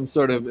accepting some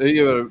sort of.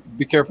 You gotta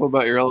be careful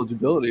about your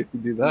eligibility if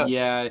you do that.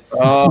 Yeah,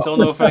 I don't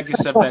know if I can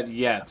accept that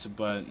yet,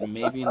 but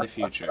maybe in the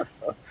future.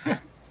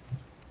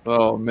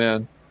 Oh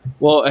man.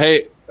 Well,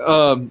 hey,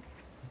 I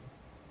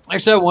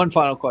actually have one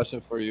final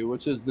question for you,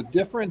 which is the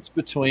difference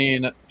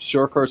between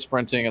short course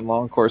sprinting and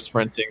long course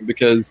sprinting.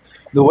 Because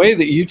the way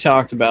that you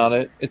talked about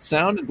it, it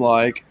sounded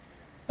like,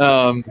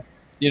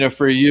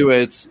 for you,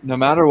 it's no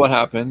matter what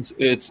happens,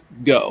 it's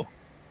go.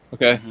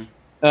 Okay.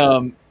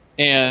 Mm-hmm.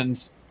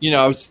 And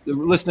I was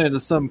listening to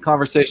some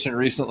conversation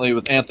recently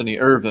with Anthony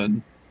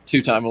Irvin,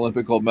 two-time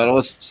Olympic gold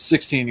medalist,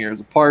 16 years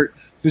apart,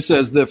 who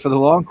says that for the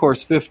long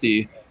course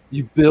 50,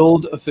 you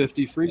build a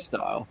 50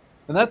 freestyle.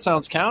 And that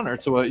sounds counter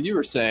to what you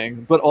were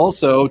saying, but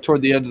also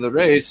toward the end of the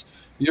race,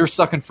 you're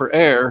sucking for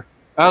air,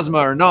 asthma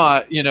or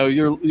not.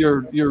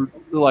 You're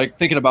like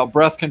thinking about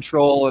breath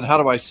control and how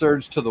do I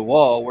surge to the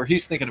wall, where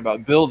he's thinking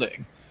about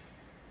building.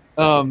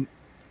 Where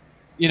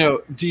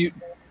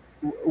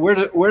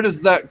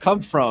does that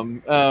come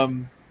from?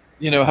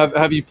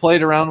 Have you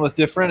played around with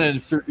different?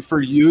 And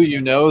for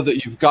you,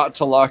 that you've got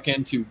to lock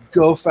into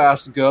go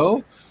fast,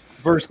 go,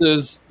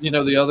 versus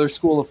the other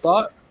school of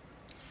thought.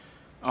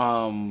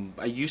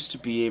 I used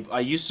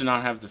to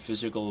not have the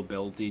physical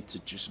ability to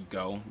just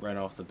go right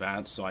off the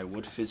bat, so I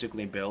would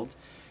physically build,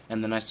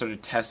 and then I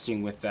started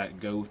testing with that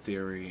go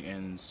theory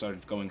and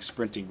started going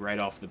sprinting right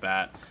off the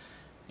bat.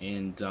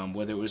 And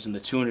whether it was in the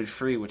 200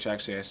 free, which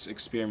actually I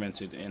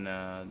experimented in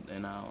an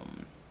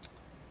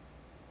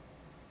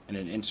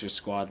inter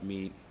squad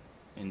meet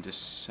in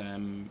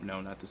December.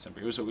 No, not December.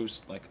 It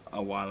was like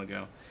a while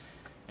ago.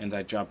 And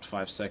I dropped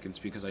 5 seconds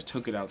because I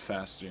took it out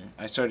faster.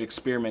 I started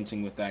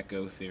experimenting with that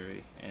go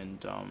theory,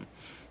 and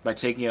by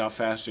taking it out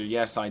faster,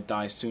 yes, I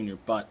die sooner.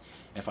 But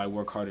if I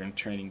work harder in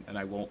training, then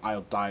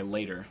I'll die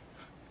later.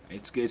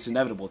 It's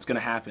inevitable. It's gonna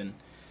happen.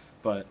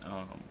 But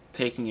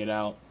taking it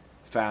out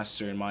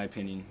faster, in my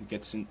opinion,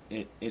 it's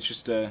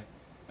just a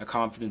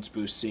confidence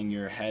boost seeing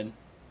you're ahead,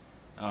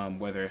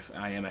 whether if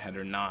I am ahead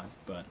or not.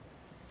 But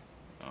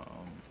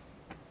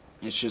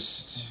it's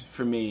just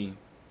for me.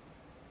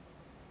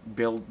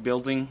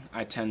 Building,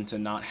 I tend to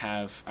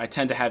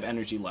have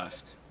energy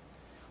left,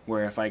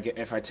 where if I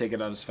take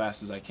it out as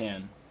fast as I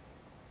can,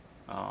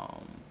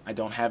 I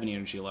don't have any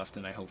energy left,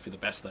 and I hope for the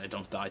best that I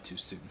don't die too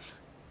soon.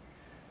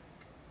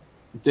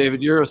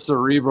 David, you're a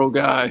cerebral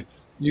guy.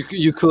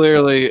 You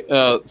clearly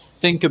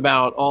think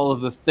about all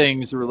of the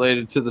things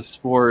related to the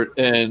sport,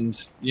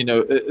 and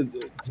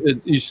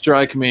you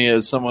strike me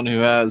as someone who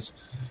has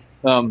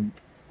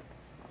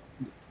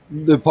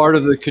the part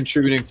of the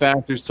contributing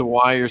factors to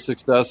why you're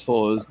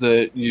successful is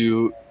that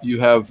you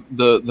have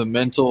the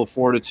mental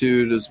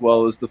fortitude as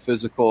well as the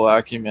physical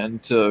acumen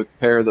to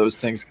pair those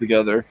things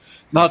together.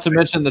 Not to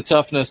mention the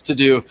toughness to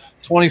do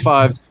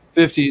 25s,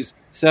 50s,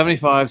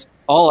 75s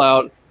all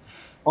out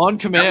on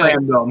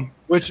command,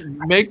 which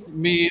makes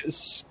me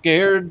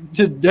scared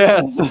to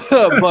death.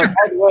 But by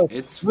the way,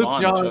 It's Luke,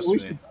 fun, John, trust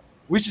me.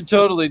 we should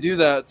totally do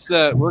that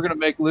set. We're gonna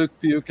make Luke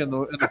puke in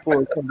the pool.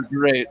 It's gonna be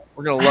great.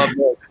 We're gonna love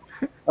it.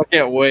 I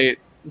can't wait.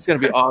 It's gonna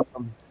be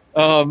awesome.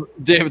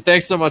 David,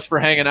 thanks so much for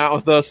hanging out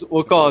with us.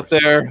 We'll call it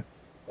there.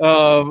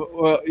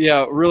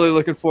 Really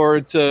looking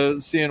forward to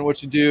seeing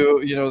what you do,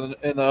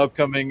 in the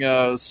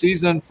upcoming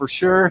season for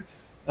sure.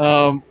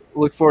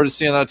 Look forward to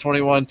seeing that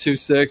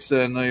 21-2-6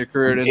 and your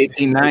career at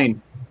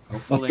 18-9.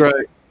 That's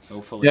right.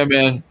 Hopefully. Yeah,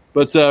 man.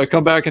 But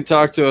come back and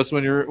talk to us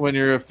when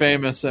you're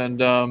famous, and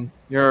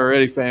you're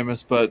already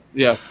famous. But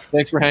yeah,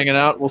 thanks for hanging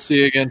out. We'll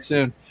see you again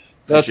soon.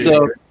 That's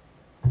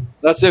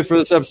it for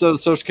this episode of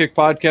the Social Kick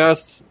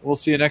Podcast. We'll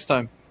see you next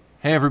time.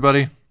 Hey,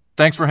 everybody.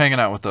 Thanks for hanging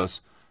out with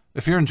us.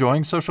 If you're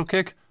enjoying Social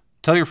Kick,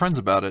 tell your friends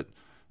about it.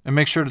 And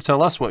make sure to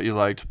tell us what you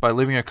liked by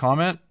leaving a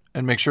comment,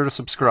 and make sure to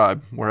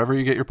subscribe wherever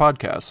you get your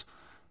podcasts.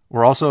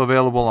 We're also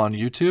available on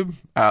YouTube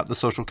at the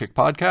Social Kick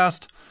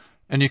Podcast,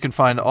 and you can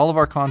find all of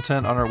our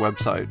content on our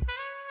website,